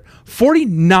experience share.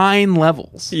 49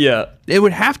 levels. Yeah, it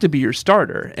would have to be your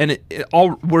starter, and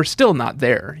we're still not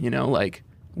there. You know,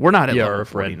 we're not at level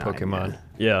 49 Pokemon. yet.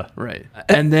 Yeah, right.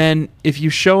 And then if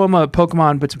you show them a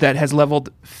Pokemon that has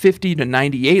leveled 50 to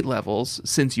 98 levels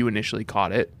since you initially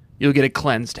caught it, you'll get a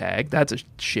cleanse tag. That's a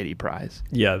shitty prize.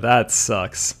 Yeah, that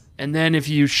sucks. And then if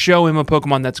you show him a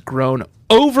Pokemon that's grown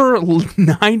over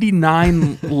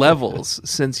 99 levels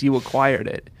since you acquired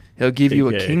it, he'll give you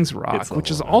a King's Rock,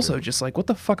 which is also just what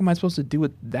the fuck am I supposed to do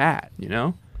with that, you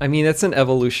know? I mean, it's an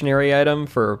evolutionary item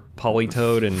for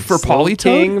Politoed and for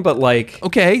Slowking, Politoed, but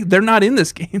okay, they're not in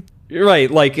this game. You're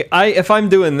right. If I'm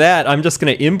doing that, I'm just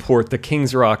going to import the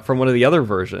King's Rock from one of the other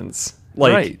versions.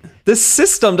 Right. This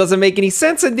system doesn't make any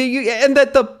sense, and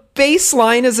that the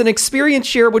baseline is an experience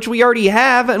share, which we already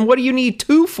have, and what do you need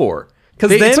 2 for?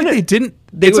 Because it's like they didn't.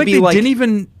 It's like they didn't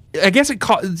even. I guess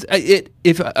it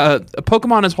if a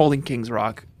Pokemon is holding King's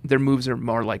Rock, their moves are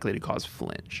more likely to cause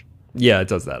flinch. Yeah, it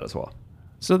does that as well.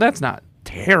 So that's not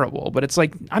terrible, but it's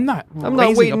I'm not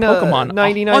waiting a Pokemon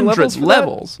 99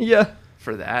 levels. Yeah.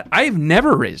 For that, I have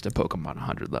never raised a Pokemon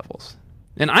 100 levels,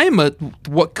 and I am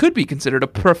what could be considered a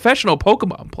professional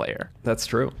Pokemon player. That's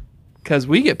true, because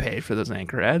we get paid for those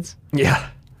anchor ads. Yeah.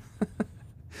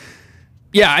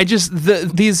 Yeah,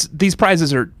 these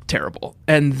prizes are terrible,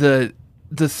 and the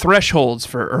thresholds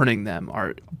for earning them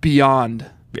are beyond.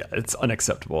 Yeah, it's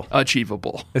unacceptable.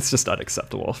 Achievable. It's just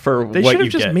unacceptable for they what should you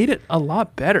have just get. made it a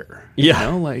lot better. Yeah.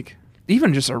 You know,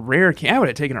 even just a rare I would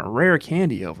have taken a rare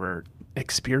candy over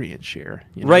experience share.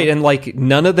 You know? Right, and like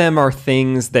none of them are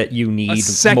things that you need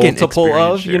multiple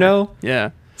of, share. You know?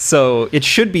 Yeah. So it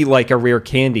should be like a rare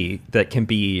candy that can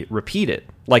be repeated.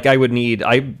 Like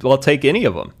I'll take any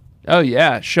of them. Oh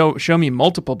yeah, show me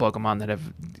multiple Pokemon that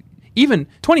have even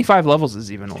 25 levels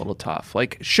is even a little tough.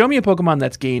 Like show me a Pokemon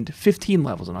that's gained 15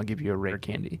 levels and I'll give you a rare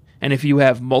candy. And if you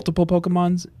have multiple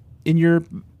Pokemons in your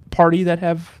party that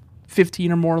have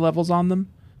 15 or more levels on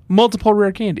them, multiple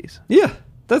rare candies. Yeah,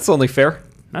 that's only fair.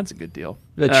 That's a good deal.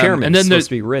 The chairman is supposed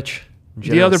to be rich.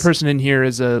 Generous. The other person in here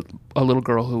is a little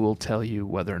girl who will tell you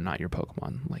whether or not your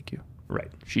Pokemon like you.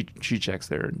 Right. She checks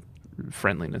their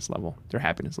friendliness level, their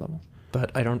happiness level.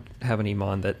 But I don't have any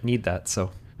Mon that need that,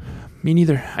 so. Me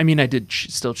neither. I mean, I did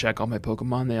still check all my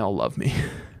Pokemon. They all love me.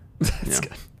 That's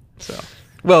good. So.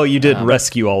 Well, you did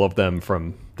rescue all of them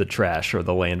from the trash or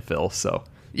the landfill, so.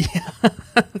 Yeah.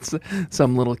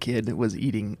 Some little kid was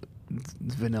eating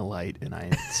Vanillite, and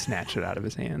I snatched it out of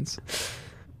his hands.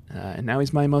 And now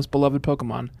he's my most beloved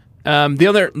Pokemon. The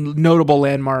other notable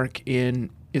landmark in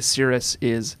Isirus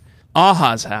is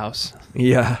Aha's house.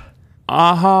 Yeah.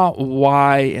 Aha,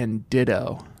 Y, and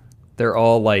Ditto. They're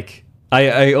all like...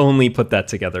 I only put that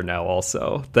together now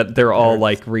also. That they're all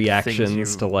like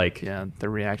reactions to like... Yeah, the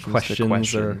reactions questions to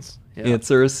questions. Or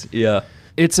answers. Yeah.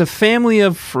 It's a family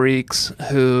of freaks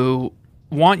who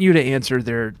want you to answer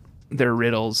their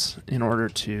riddles in order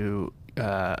to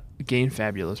gain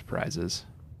fabulous prizes.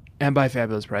 And by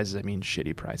fabulous prizes, I mean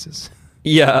shitty prizes.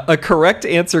 Yeah, a correct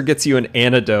answer gets you an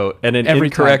antidote, and an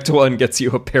incorrect one gets you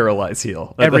a paralyze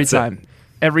heal. Every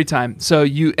time. So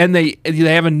they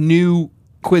have a new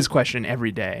quiz question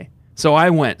every day. So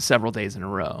I went several days in a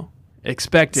row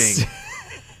expecting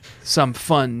some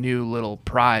fun new little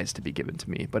prize to be given to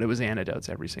me, but it was antidotes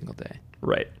every single day.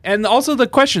 Right. And also the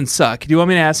questions suck. Do you want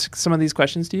me to ask some of these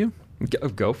questions to you?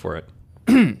 Go for it.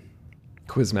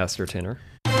 Quizmaster Tanner.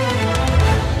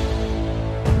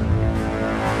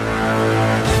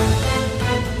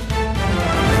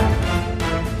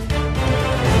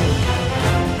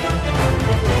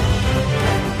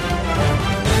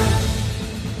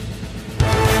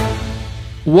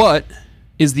 What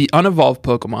is the unevolved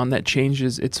Pokemon that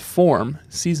changes its form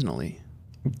seasonally?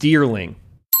 Deerling.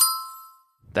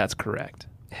 That's correct.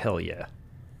 Hell yeah.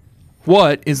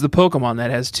 What is the Pokemon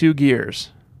that has 2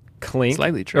 gears? Clink?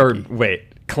 Slightly tricky. Or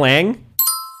wait, Clang?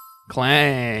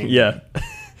 Clang. Yeah.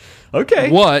 Okay.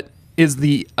 What is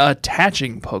the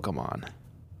attaching Pokemon?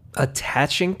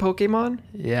 Attaching Pokemon?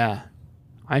 Yeah.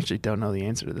 I actually don't know the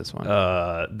answer to this one.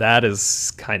 That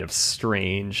is kind of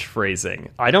strange phrasing.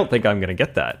 I don't think I'm going to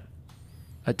get that.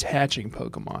 Attaching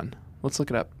Pokemon. Let's look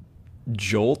it up.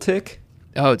 Joltik?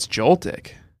 Oh, it's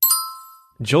Joltik.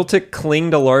 Joltik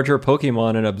cling to larger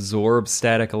Pokemon and absorb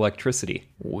static electricity.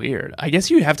 Weird. I guess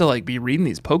you'd have to be reading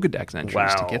these Pokedex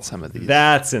entries to get some of these.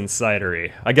 That's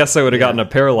insidery. I guess I would have gotten a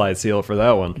paralyzed heal for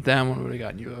that one. That one would have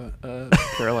gotten you a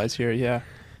paralyzed here, yeah.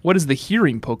 What is the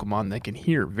hearing Pokemon that can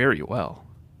hear very well?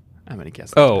 I'm going to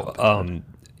guess.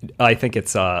 I think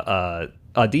it's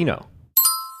Audino.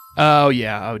 Oh,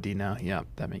 yeah. Audino. Yeah,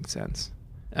 that makes sense.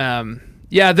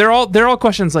 Yeah, they're all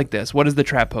questions like this. What is the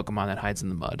trap Pokemon that hides in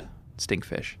the mud?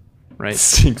 Stinkfish, right?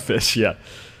 Stinkfish, yeah.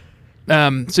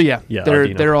 So yeah,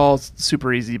 Audino. they're all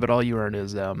super easy, but all you earn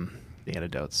is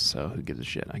antidotes. So who gives a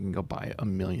shit? I can go buy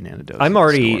 1,000,000 antidotes. I'm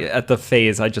already at the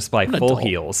phase I just buy full adult.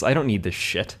 heals. I don't need this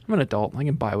shit. I'm an adult. I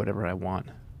can buy whatever I want.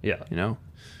 Yeah. You know?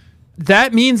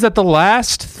 That means that the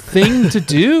last thing to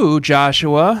do,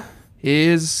 Joshua,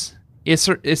 is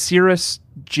Isirus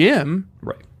Gym.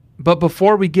 Right. But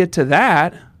before we get to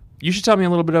that, you should tell me a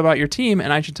little bit about your team,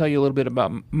 and I should tell you a little bit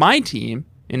about my team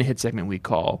in a hit segment we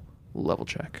call Level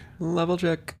Check. Level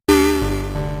Check.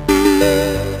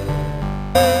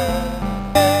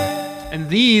 And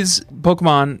these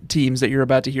Pokemon teams that you're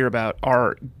about to hear about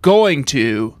are going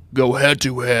to go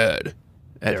head-to-head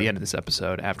at the end of this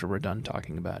episode after we're done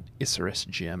talking about Isirus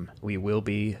Gym. We will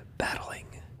be battling.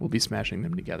 We'll be smashing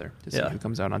them together to see who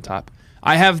comes out on top.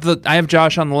 I have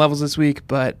Josh on the levels this week,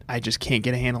 but I just can't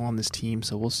get a handle on this team,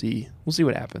 so we'll see. We'll see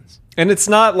what happens. And it's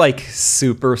not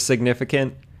super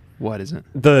significant. What is it?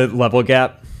 The level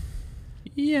gap.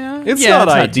 Yeah. It's not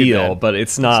ideal, but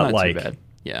it's not too bad.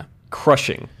 Yeah.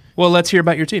 Crushing. Well, let's hear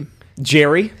about your team.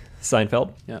 Jerry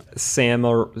Seinfeld. Yeah.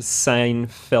 Seinfeld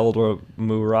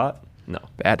Murat. No.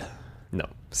 Bad. No.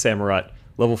 Samurott,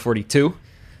 level 42.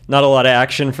 Not a lot of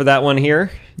action for that one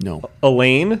here. No.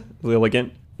 Elaine,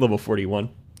 Lilligant, level 41.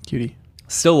 Cutie.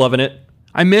 Still loving it.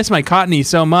 I miss my Cottony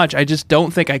so much. I just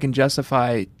don't think I can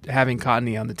justify having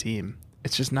Cottony on the team.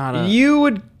 It's just not a... You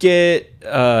would get,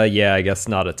 I guess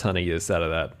not a ton of use out of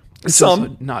that. It's Some.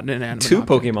 also not an inanimate 2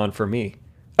 object. Pokemon for me.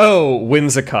 Oh,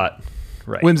 Whimsicott.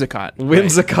 Right. Whimsicott.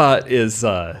 Whimsicott is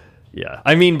yeah.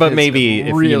 I mean, but It's maybe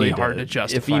if really you need hard to if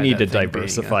justify you need to that thing being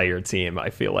diversify your team, I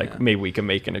feel like maybe we can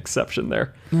make an exception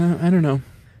there. I don't know.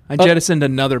 I jettisoned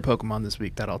another Pokemon this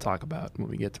week that I'll talk about when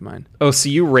we get to mine. Oh, so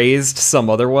you raised some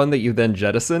other one that you then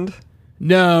jettisoned?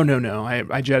 No.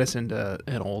 I jettisoned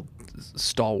an old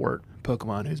stalwart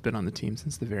Pokemon who's been on the team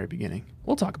since the very beginning.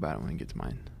 We'll talk about it when we get to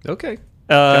mine. Okay.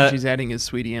 Josh, adding his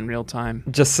sweetie in real time.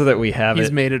 Just so that we have He's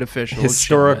it. made it official.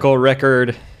 Historical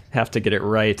record. Have to get it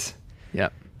right.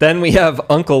 Yep. Then we have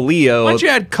Uncle Leo. Why don't you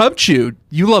add Cubchoo?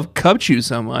 You love Cubchoo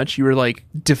so much. You were like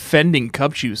defending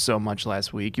Cubchoo so much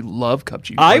last week. You love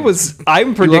Cubchoo. I'm You love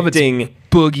its predicting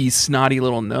boogie, snotty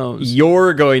little nose.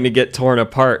 you're going to get torn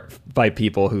apart by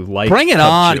people who like Bring it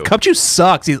on. Cubchoo. Cubchoo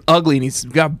sucks. He's ugly and he's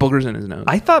got boogers in his nose.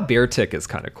 I thought Beartick is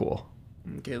kind of cool.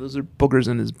 Okay, those are boogers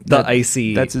in his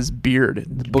Icy That's his beard.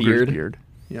 The boogers beard.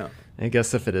 Yeah. I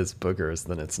guess if it is boogers,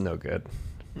 then it's no good.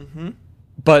 Mm-hmm.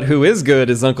 But who is good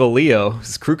is Uncle Leo.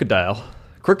 He's Crocodile.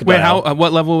 Wait,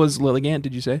 what level was Lilligant,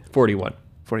 did you say? 41.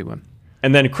 41.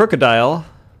 And then Crocodile,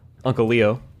 Uncle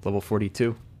Leo, level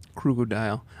 42.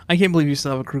 Crocodile. I can't believe you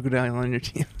still have a Crocodile on your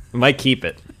team. Might keep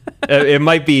it. It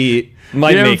might be.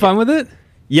 Might You having make fun with it?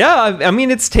 Yeah, I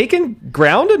mean, it's taken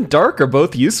ground and dark are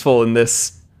both useful in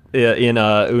this in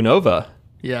Unova,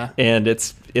 Yeah. and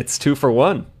it's 2 for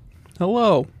 1.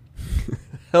 Hello.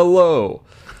 Hello.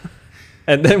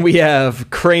 And then we have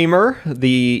Kramer,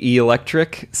 the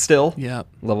electric still. Yep.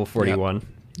 Level 41.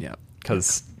 Yep.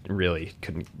 Because really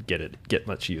couldn't get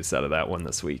much use out of that one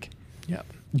this week. Yep.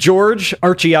 George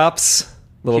Archeops,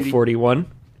 level Cutie. 41.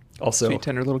 Also Sweet,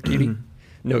 tender little kitty.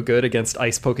 no good against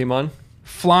ice Pokemon.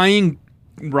 Flying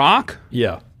rock?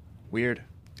 Yeah. Weird.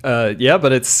 Yeah,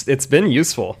 but it's been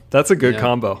useful. That's a good Yeah.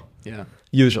 combo. Yeah.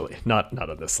 Usually. Not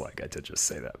on this leg. I did just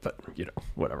say that, but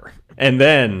whatever. And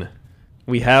then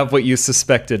we have what you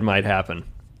suspected might happen.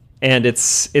 And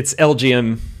it's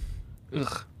LGM.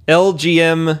 Ugh.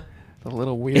 LGM, The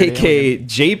little weird aka alien.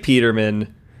 J.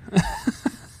 Peterman,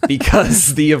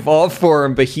 because the evolved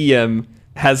form Behem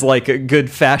has like a good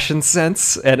fashion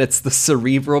sense, and it's the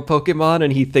cerebral Pokemon,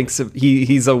 and he thinks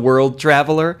he's a world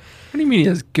traveler. What do you mean he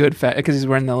has good fat? Because he's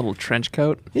wearing that little trench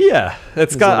coat? Yeah,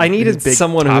 it's got. I needed his big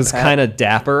someone top who's hat. kind of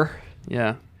dapper.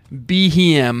 Yeah.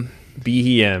 Behem.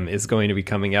 Behem is going to be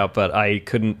coming out, but I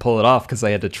couldn't pull it off because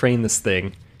I had to train this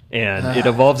thing, and it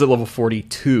evolves at level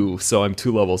 42, so I'm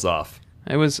 2 levels off.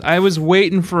 I was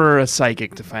waiting for a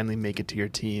psychic to finally make it to your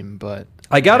team, but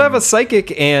I gotta have a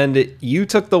psychic, and you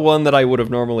took the one that I would have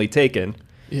normally taken.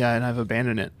 yeah, and I've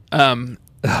abandoned it.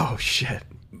 Oh shit!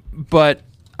 But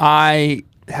I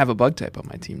have a bug type on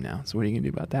my team now. So what are you gonna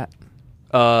do about that?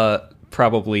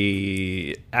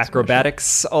 Probably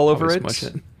acrobatics all over Probably it. Smush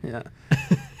it. Yeah.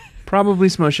 Probably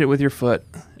smush it with your foot.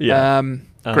 Yeah.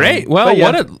 Great. Well, but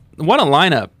yeah. what a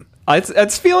lineup.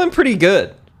 It's feeling pretty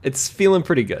good. It's feeling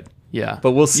pretty good. Yeah.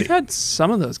 But we'll see. You've had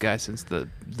some of those guys since the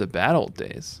battle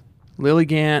days.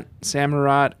 Lilligant,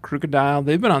 Samurott, Crocodile.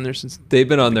 They've been on there since. They've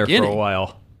been on there for a beginning.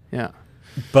 while. Yeah.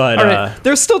 But All right.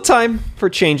 there's still time for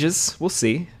changes. We'll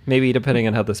see. Maybe depending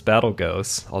on how this battle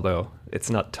goes. Although it's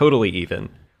not totally even,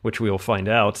 which we will find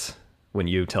out when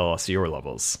you tell us your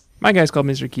levels. My guy's called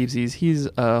Mr. Keepsies. He's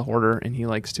a hoarder, and he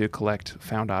likes to collect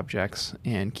found objects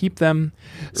and keep them.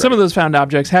 Some of those found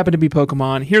objects happen to be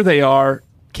Pokemon. Here they are.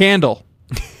 Candle.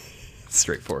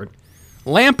 Straightforward.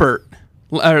 Lampert.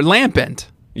 Or Lampent.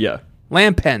 Yeah.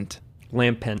 Lampent.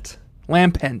 Lampent.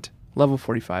 Lampent. Level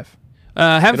 45.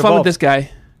 Have It fun with evolved. this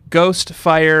guy. Ghost,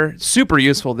 Fire. Super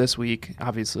useful this week,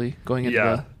 obviously. Going into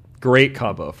Yeah. Great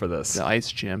combo for this. the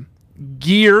Ice Gym.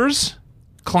 Gears.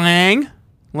 Clang.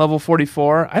 Level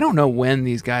 44. I don't know when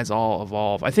these guys all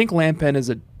evolve. I think Lampent is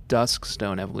a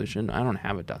Duskstone evolution. I don't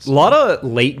have a Duskstone. A lot of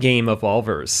late game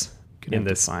evolvers Could in have to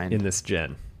this find. in this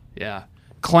gen. Yeah.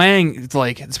 Clang,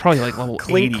 it's probably like level 80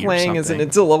 Clink or Clang isn't something.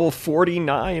 until level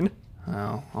 49.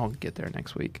 Oh, I'll get there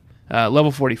next week.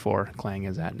 Level 44, Clang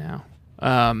is at now.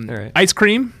 right. Ice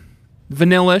Cream,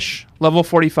 Vanillish, level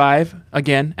 45.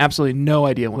 Again, absolutely no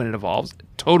idea when it evolves.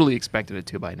 Totally expected it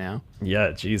to by now.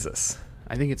 Yeah, Jesus.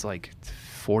 I think it's like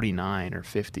 49 or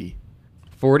 50.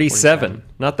 47.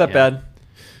 Not that Yeah. bad.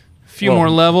 Few Well, more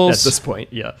levels. At this point,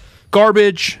 yeah.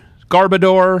 Garbage,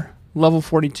 Garbodor, level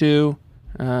 42.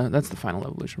 That's the final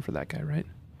evolution for that guy, right?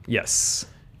 Yes.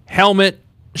 Helmet,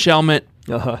 Shelmet,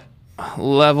 Uh-huh.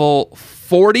 level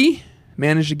 40.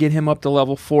 Managed to get him up to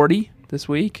level 40 this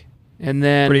week. And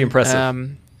then Pretty impressive.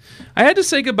 I had to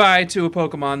say goodbye to a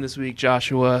Pokemon this week,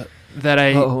 Joshua, that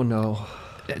I Oh, no.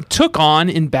 took on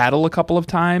in battle a couple of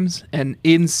times, and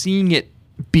in seeing it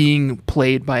being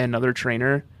played by another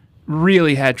trainer,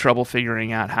 really had trouble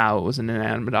figuring out how it was an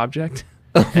inanimate object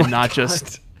and not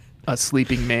just a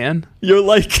sleeping man. You're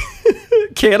like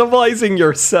cannibalizing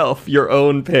yourself, your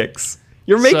own picks.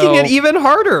 You're making it even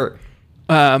harder.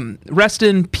 Rest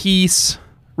in peace.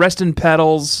 Rest in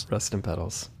petals. Rest in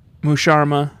petals.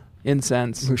 Musharma.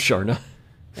 Incense. Musharna.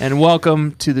 And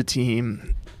welcome to the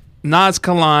team.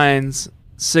 Nazca Lines.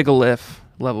 Sigalith.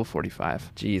 Level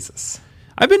 45. Jesus.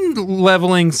 I've been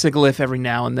leveling Sigalith every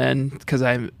now and then because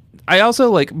I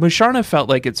also like Musharna felt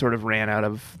like it sort of ran out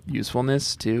of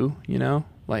usefulness too, you know?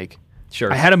 Like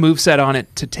Sure. I had a moveset on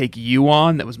it to take you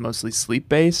on that was mostly sleep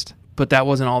based, but that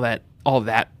wasn't all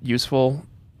that useful.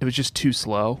 It was just too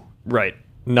slow. Right.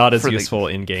 Not as useful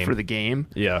in game. For the game.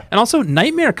 Yeah. And also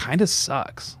Nightmare kind of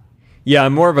sucks. Yeah,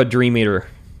 I'm more of a Dream Eater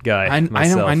guy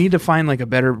myself. I need to find like a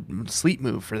better sleep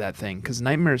move for that thing because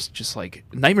Nightmare's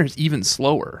even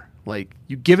slower. Like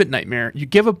you give it Nightmare,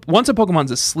 once a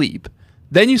Pokemon's asleep,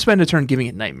 then you spend a turn giving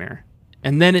it Nightmare,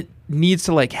 and then it needs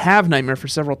to like have Nightmare for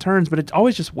several turns, but it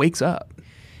always just wakes up.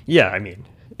 Yeah, I mean,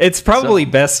 it's probably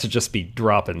best to just be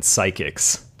dropping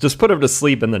Psychics. Just put him to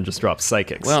sleep and then just drop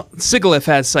Psychics. Well, Sigalith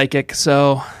has Psychic,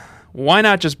 so why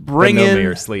not just bring but no in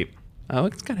Mayor Sleep. Oh,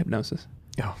 it's got Hypnosis.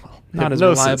 Oh, well. Not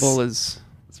Hypnosis. as reliable as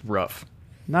It's rough.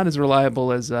 Not as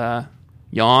reliable as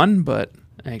Yawn, but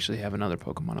I actually have another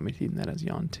Pokemon on my team that has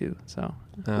Yawn too. So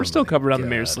we're still covered on the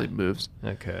Mayor Sleep moves.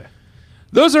 Okay.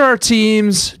 Those are our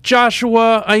teams.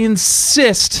 Joshua, I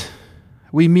insist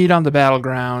we meet on the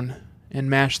battleground and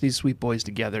mash these sweet boys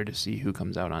together to see who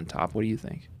comes out on top. What do you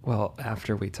think? Well,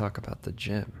 after we talk about the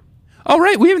gym. Oh,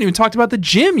 right. We haven't even talked about the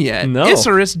gym yet. No.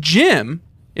 Isurus Gym.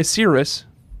 Isurus.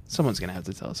 Someone's going to have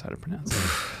to tell us how to pronounce it.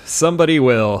 Somebody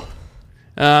will.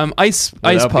 Ice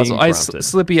Without puzzle. being prompted.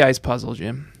 Slippy ice puzzle,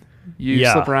 Jim. You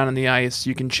Yeah. slip around on the ice.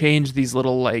 You can change these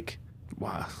little, like,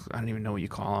 I don't even know what you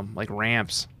call them, like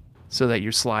ramps, so that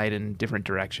you slide in different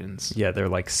directions. Yeah, they're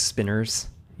like spinners.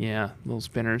 Yeah, little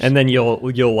spinners. And then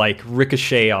you'll like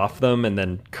ricochet off them and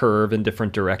then curve in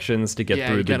different directions to get yeah,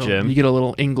 through the gym. You get a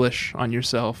little English on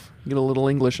yourself. You get a little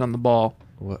English on the ball.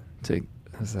 What To,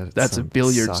 is that? that's a some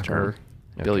billiards soccer? term.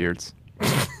 Okay. Billiards.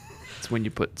 It's when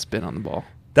you put spin on the ball.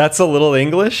 That's a little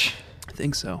English. I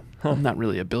think so. I'm not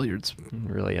really a billiards Didn't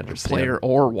really understand player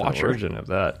or the watcher. origin of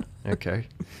that. Okay.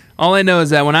 All I know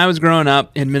is that when I was growing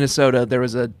up in Minnesota, there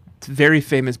was a very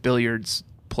famous billiards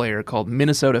player called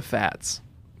Minnesota Fats.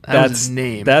 That was his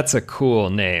name. That's a cool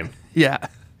name. Yeah.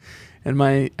 And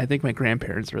I think my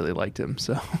grandparents really liked him.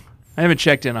 So I haven't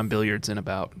checked in on billiards in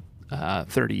about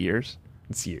 30 years.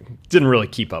 It's you. Didn't really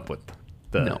keep up with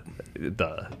the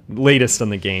latest on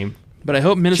the game. But I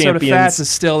hope Minnesota Champions. Fats is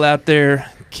still out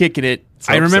there kicking it. Let's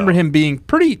I hope remember so. him being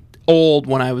pretty old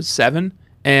when I was 7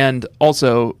 and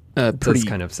also Does pretty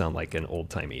kind of sound like an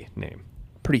old-timey name.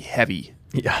 pretty heavy.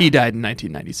 Yeah. He died in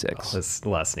 1996. His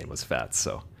last name was Fats,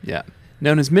 so Yeah.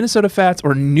 Known as Minnesota Fats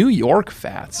or New York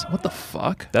Fats. What the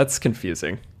fuck? that's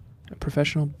confusing. A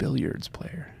professional billiards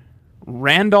player.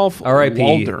 Randolph R.I.P.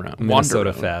 Wanderone.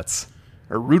 Minnesota Wanderone. Fats.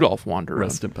 Or Rudolph Wanderone.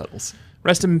 Rest in petals.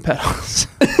 Rest in petals.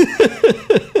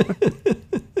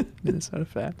 Minnesota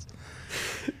Fats.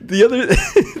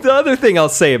 The other thing I'll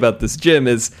say about this gym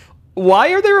is,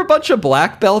 why are there a bunch of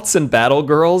black belts and battle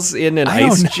girls in an I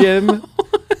don't ice know. gym?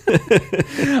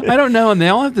 I don't know, and they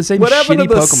all have the same What happened shitty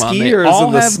to the Pokemon. They skiers all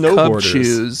and the have snowboarders?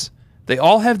 Cubchoos. They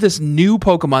all have this new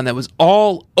Pokemon that was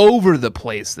all over the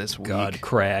place this week. God,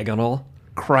 Cragonal.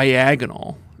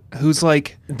 Cryagonal. Who's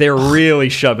like, They're really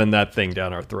shoving that thing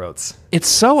down our throats. it's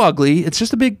so ugly. It's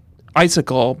just a big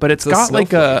icicle, but it's a got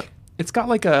like a,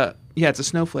 snowflake. it's a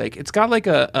snowflake. It's got like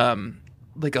a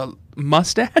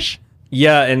mustache,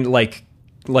 Yeah, and like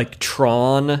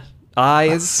Tron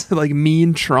eyes. like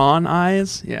mean Tron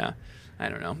eyes. Yeah, I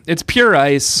don't know. It's pure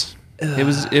ice.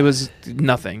 It was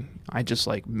nothing. I just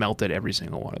like melted every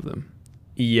single one of them.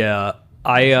 Yeah,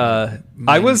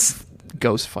 I was.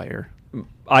 Ghost fire.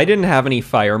 I didn't have any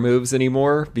fire moves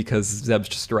anymore because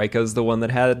Zebstrika's the one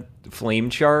that had flame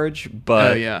charge.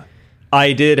 But Oh yeah.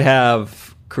 I did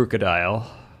have Crocodile,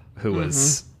 who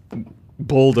was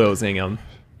bulldozing him,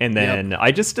 and then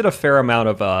I just did a fair amount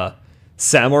of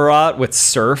Samurott with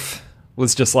Surf.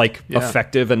 Was just like Yeah.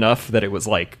 effective enough that it was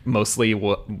like mostly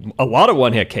a lot of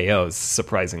one-hit KOs,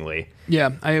 surprisingly.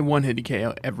 Yeah, I had one hit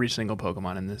KO every single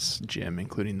Pokemon in this gym,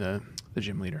 including the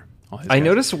gym leader. All his I guys.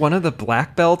 noticed one of the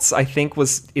black belts, I think,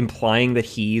 was implying that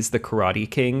he's the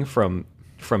Karate King from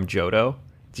Johto.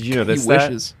 Did you notice he that?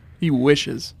 wishes. He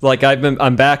wishes. Like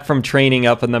I'm back from training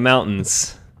up in the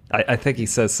mountains. I think he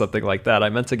says something like that. I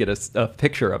meant to get a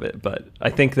picture of it, but I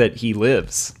think that he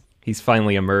lives. He's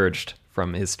finally emerged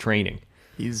from his training.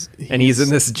 He's And he's in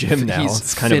this gym now. he's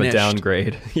It's kind of a finished.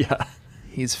 downgrade. Yeah.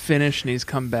 He's finished and he's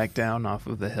come back down off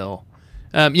of the hill.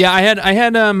 I had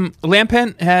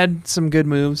Lampent had some good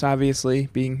moves, obviously,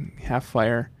 being half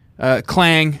fire.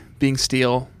 Clang being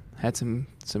steel had some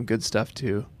good stuff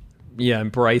too. Yeah, and I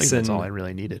think Bryson, that's all I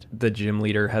really needed. the gym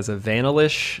leader, has a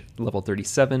Vanillish, level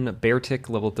 37, Beartic,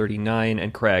 level 39,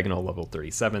 and Cragnole, level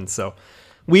 37. So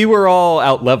we were all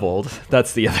out-leveled.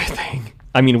 That's the other thing.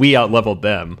 I mean, we out-leveled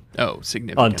them Oh,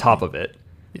 significantly. on top of it.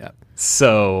 Yeah.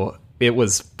 So it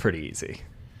was pretty easy.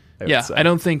 Yeah, would say. I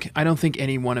don't think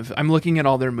any one of... I'm looking at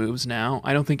all their moves now.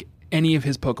 I don't think any of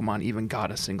his Pokemon even got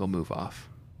a single move off.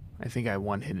 I think I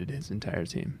one-hitted his entire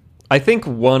team. I think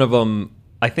one of them...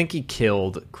 I think he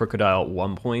killed Crocodile at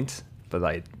one point, but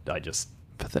I just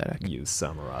Pathetic. used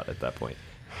Samurott at that point.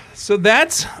 So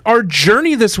that's our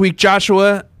journey this week,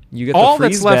 Joshua. You get all the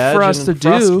freeze that's left for badge us to and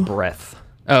Frost do. Breath.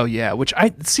 Oh, yeah, which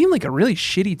it seemed like a really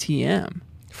shitty TM.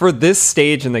 For this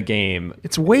stage in the game,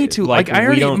 It's way too... Like, I we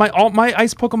already... don't- My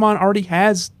Ice Pokemon already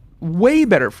has way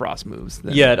better Frost moves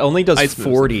than... yeah, it only does Ice moves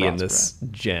and 40 in Frost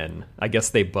this gen. I guess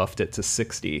they buffed it to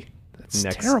 60 That's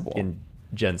next terrible. in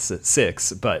Gen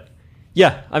 6, but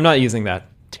yeah, I'm not using that.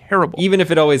 Terrible. Even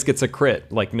if it always gets a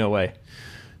crit, like no way.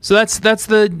 So that's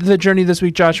the journey this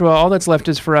week, Joshua. All that's left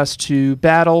is for us to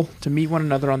battle, to meet one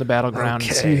another on the battleground,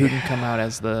 and see who can come out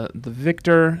as the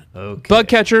victor. Okay. Bug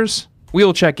catchers, we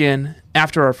will check in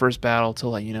after our first battle to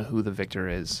let you know who the victor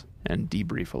is and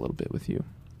debrief a little bit with you.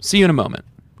 See you in a moment.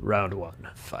 Round 1,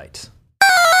 fight.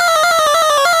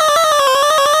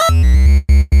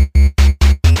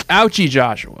 Ouchie,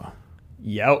 Joshua.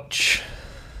 Youch.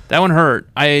 That one hurt.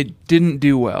 I didn't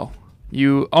do well.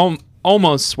 You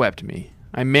almost swept me.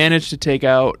 I managed to take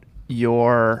out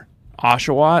your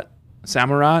Oshawott,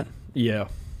 Samurott. Yeah.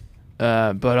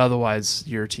 But otherwise,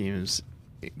 your team's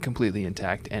completely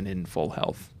intact and in full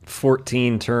health.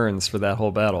 14 turns for that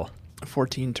whole battle.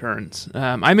 14 turns.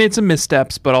 I made some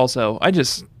missteps, but also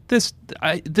this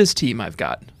team I've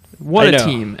got. What I a know.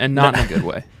 team, and not in a good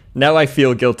way. Now I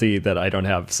feel guilty that I don't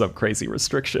have some crazy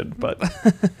restriction, but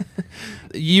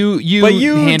You But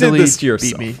you did handily this to beat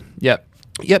yourself. me. Yep.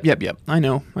 I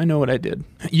know what I did.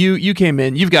 You came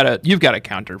in. You've got a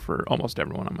counter for almost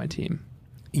everyone on my team.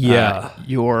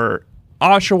 Your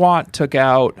Oshawott took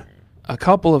out a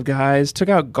couple of guys. Took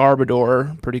out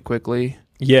Garbodor pretty quickly.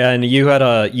 Yeah, and you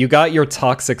got your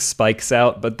toxic spikes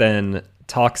out, but then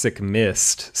toxic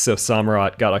missed, so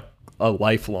Samurott got a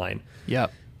lifeline.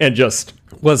 Yep. And just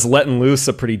was letting loose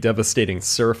a pretty devastating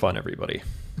surf on everybody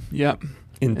Yep.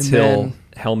 until then-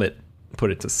 Helmet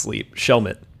put it to sleep.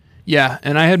 Shelmet. Yeah,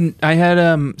 and I had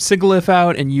Sigilyph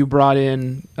out, and you brought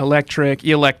in Electric,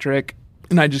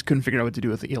 and I just couldn't figure out what to do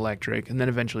with the Electric, and then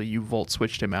eventually you Volt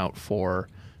switched him out for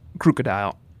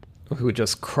Crocodile, Who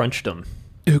just crunched him.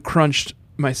 who crunched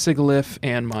my Sigilyph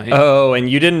and my Oh, and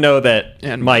you didn't know that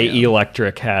And my my,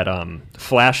 Electric had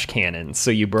flash cannon,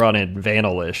 so you brought in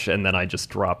Vanillish, and then I just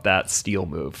dropped that steel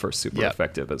move for super Yep.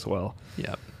 effective as well.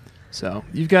 Yep. So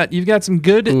you've got some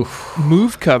good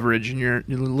move coverage in your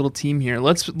little team here.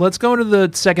 Let's go into the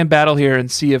second battle here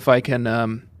and see if I can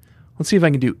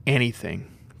do anything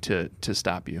to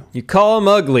stop you. You call them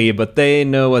ugly, but they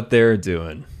know what they're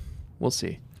doing. We'll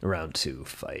see. Round 2,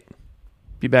 fight.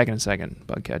 Be back in a second,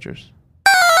 bug catchers.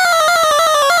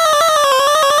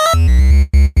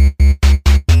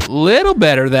 Little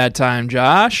better that time,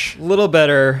 Josh. A little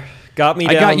better. Got me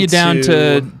down I got you down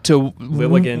to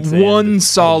Lilligant one and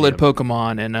solid LGM.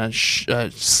 Pokemon and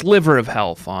a sliver of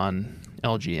health on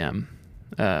LGM.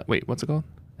 Wait, what's it called?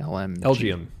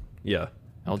 LGM. Yeah.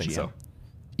 I think LGM. so.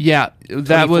 Yeah,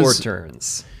 that 24 was.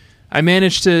 turns. I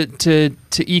managed to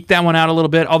eke that one out a little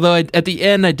bit. Although at the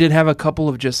end, I did have a couple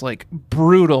of just like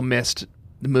brutal missed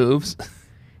moves.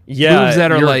 Yeah. Moves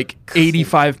that are you're- like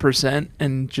 85%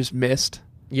 and just missed.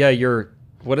 Yeah,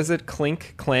 what is it? Clang?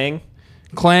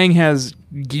 Clang has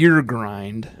Gear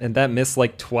Grind. And that missed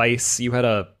like twice. You had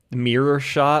a mirror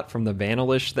shot from the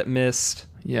Vanillish that missed.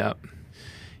 Yeah.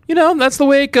 That's the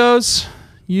way it goes.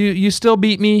 You still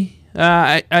beat me.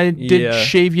 I did Yeah.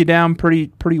 shave you down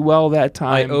pretty well that I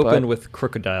time. opened but- with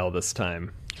Crocodile this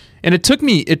time. and it took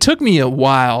me a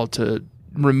while to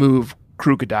remove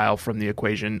Crocodile from the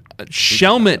equation.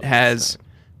 Shelmet has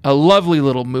a lovely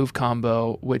little move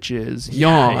combo, which is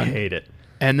Yawn I hate it.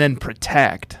 and then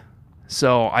Protect.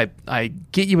 So I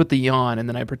get you with the Yawn, and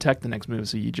then I Protect the next move,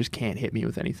 so you just can't hit me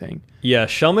with anything. Yeah,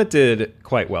 Shelmet did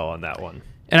quite well on that one.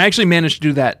 And I actually managed to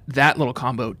do that little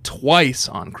combo twice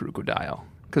on Crocodile.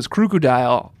 Because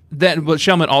Crocodile,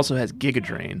 Shelmet also has Giga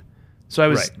Drain. So I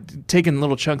was taking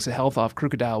little chunks of health off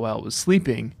Crocodile while it was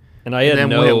sleeping. And I had then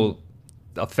no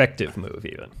effective move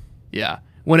even. Yeah.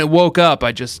 When it woke up,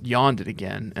 I just yawned it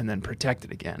again and then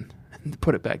protected again. and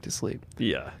put it back to sleep.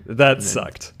 Yeah, that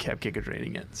sucked. Kept kicker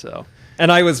training it. So,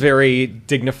 and I was very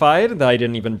dignified that I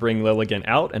didn't even bring Lilligan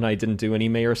out, and I didn't do any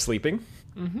mayor sleeping,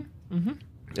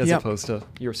 as Yep. opposed to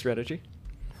your strategy.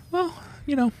 well,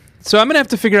 so I'm gonna have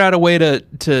to figure out a way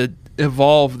to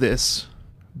evolve this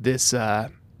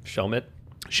Shelmet.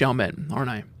 Shelmet, aren't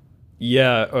I?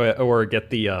 Yeah, or get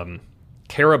the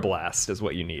Carablast is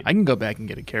what you need. I can go back and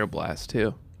get a Carablast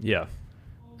too. Yeah.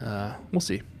 We'll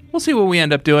see. We'll see what we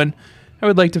end up doing. I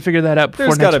would like to figure that out before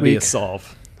There's next got to be week. a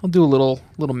solve. I'll do a little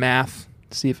math,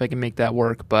 see if I can make that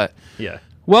work. But Yeah.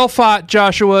 well fought,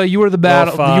 Joshua. You were the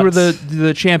battle. Well You were fought.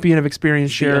 the champion of Experience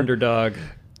The Share underdog.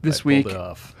 this I pulled week. it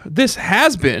off. This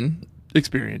has been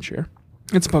Experience Share.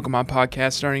 It's a Pokemon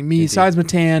podcast starring me,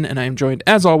 Seismatan, and I am joined,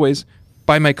 as always,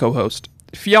 by my co-host,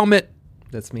 Fjellmit.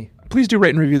 That's me. Please do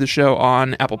rate and review the show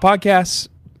on Apple Podcasts,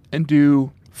 and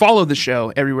do follow the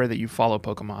show everywhere that you follow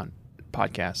Pokemon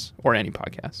podcasts or any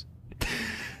podcasts.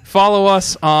 Follow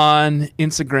us on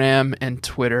Instagram and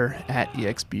Twitter at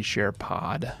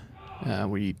EXPSharePod.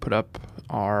 We put up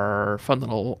our fun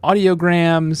little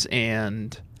audiograms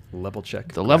and Level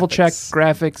check. the level check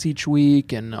graphics. graphics each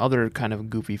week and other kind of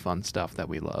goofy fun stuff that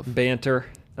we love. Banter.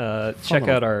 Fun Check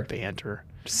little out our banter.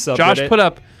 subreddit. Josh put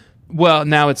up, well,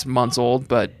 now it's months old,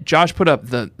 but Josh put up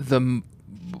the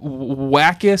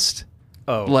wackest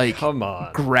Oh, like come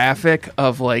on. graphic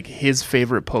of like his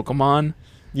favorite Pokemon.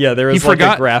 Yeah, there He was like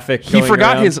forgot a graphic. He going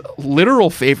forgot around. his literal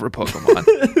favorite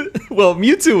Pokemon. Well,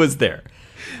 Mewtwo was there,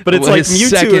 but it's Well, like his Mewtwo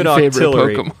second and favorite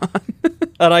Octillery. Pokemon.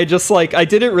 And I just I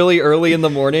did it really early in the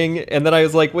morning, and then I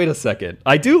was like, wait a second,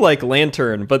 I do like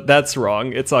Lantern, but that's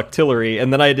wrong. It's Octillery,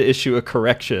 and then I had to issue a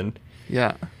correction.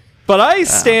 Yeah. But I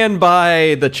stand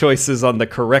by the choices on the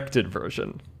corrected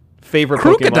version. Favorite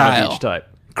Pokemon of Krookodile. each type.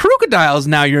 Crocodile is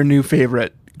now your new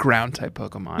favorite ground type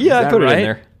Pokemon. Yeah, Is I that put right? it in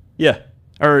there. Yeah.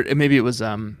 Or maybe it was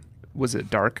it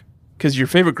Dark? Because your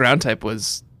favorite ground type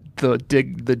was the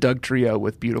Doug Trio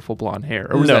with beautiful blonde hair.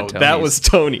 Or was No, that that was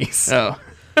Tony's. Oh.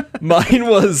 Mine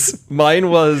was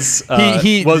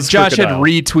He was Josh had Crocodile.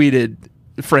 retweeted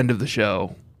friend of the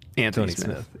show, Anthony Tony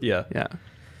Smith. Yeah. Yeah.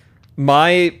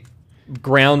 My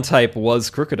ground type was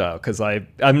Crocodile because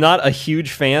I'm not a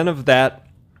huge fan of that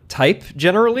type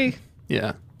generally,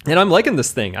 Yeah. and I'm liking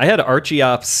this thing. I had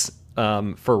Archeops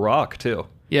for Rock too.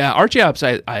 Yeah,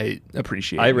 Archeops I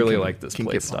appreciate. I and really can- like this can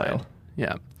play get style.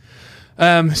 behind.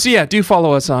 Yeah. So yeah, do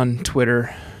follow us on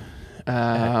Twitter.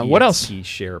 What else? EXP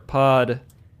Share Pod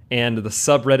and the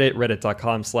subreddit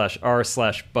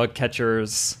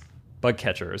reddit.com/r/bugcatchers.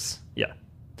 Bugcatchers. Yeah.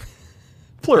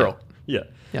 Plural. Yeah.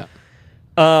 Yeah.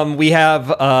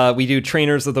 We do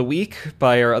Trainers of the Week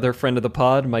by our other friend of the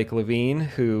pod, Mike Levine,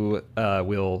 who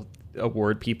will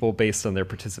award people based on their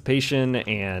participation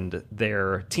and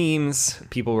their teams.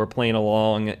 People were playing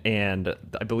along, and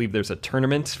I believe there's a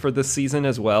tournament for this season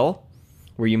as well,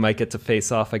 where you might get to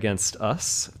face off against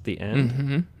us at the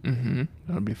end.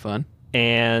 That'll be fun.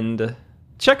 And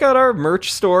check out our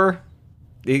merch store,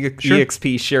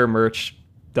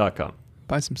 expsharemerch.com.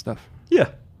 Buy some stuff. Yeah.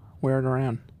 Wear it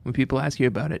around. When people ask you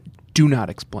about it, do not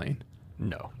explain.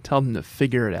 No. Tell them to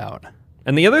figure it out.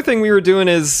 And the other thing we were doing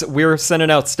is we're sending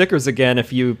out stickers again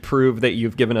if you prove that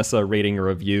you've given us a rating or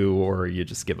review, or you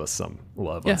just give us some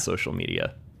love Yeah. on social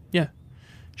media. Yeah.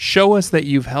 Show us that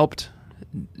you've helped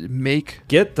make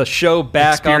Get the show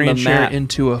back on the Experience Share map.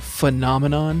 into a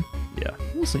phenomenon. Yeah.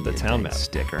 We'll send The you a town tiny map.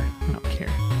 sticker. I don't care.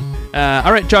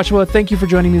 All right, Joshua, thank you for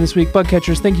joining me this week.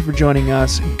 Bugcatchers, thank you for joining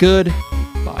us.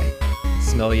 Goodbye.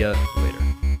 Smell ya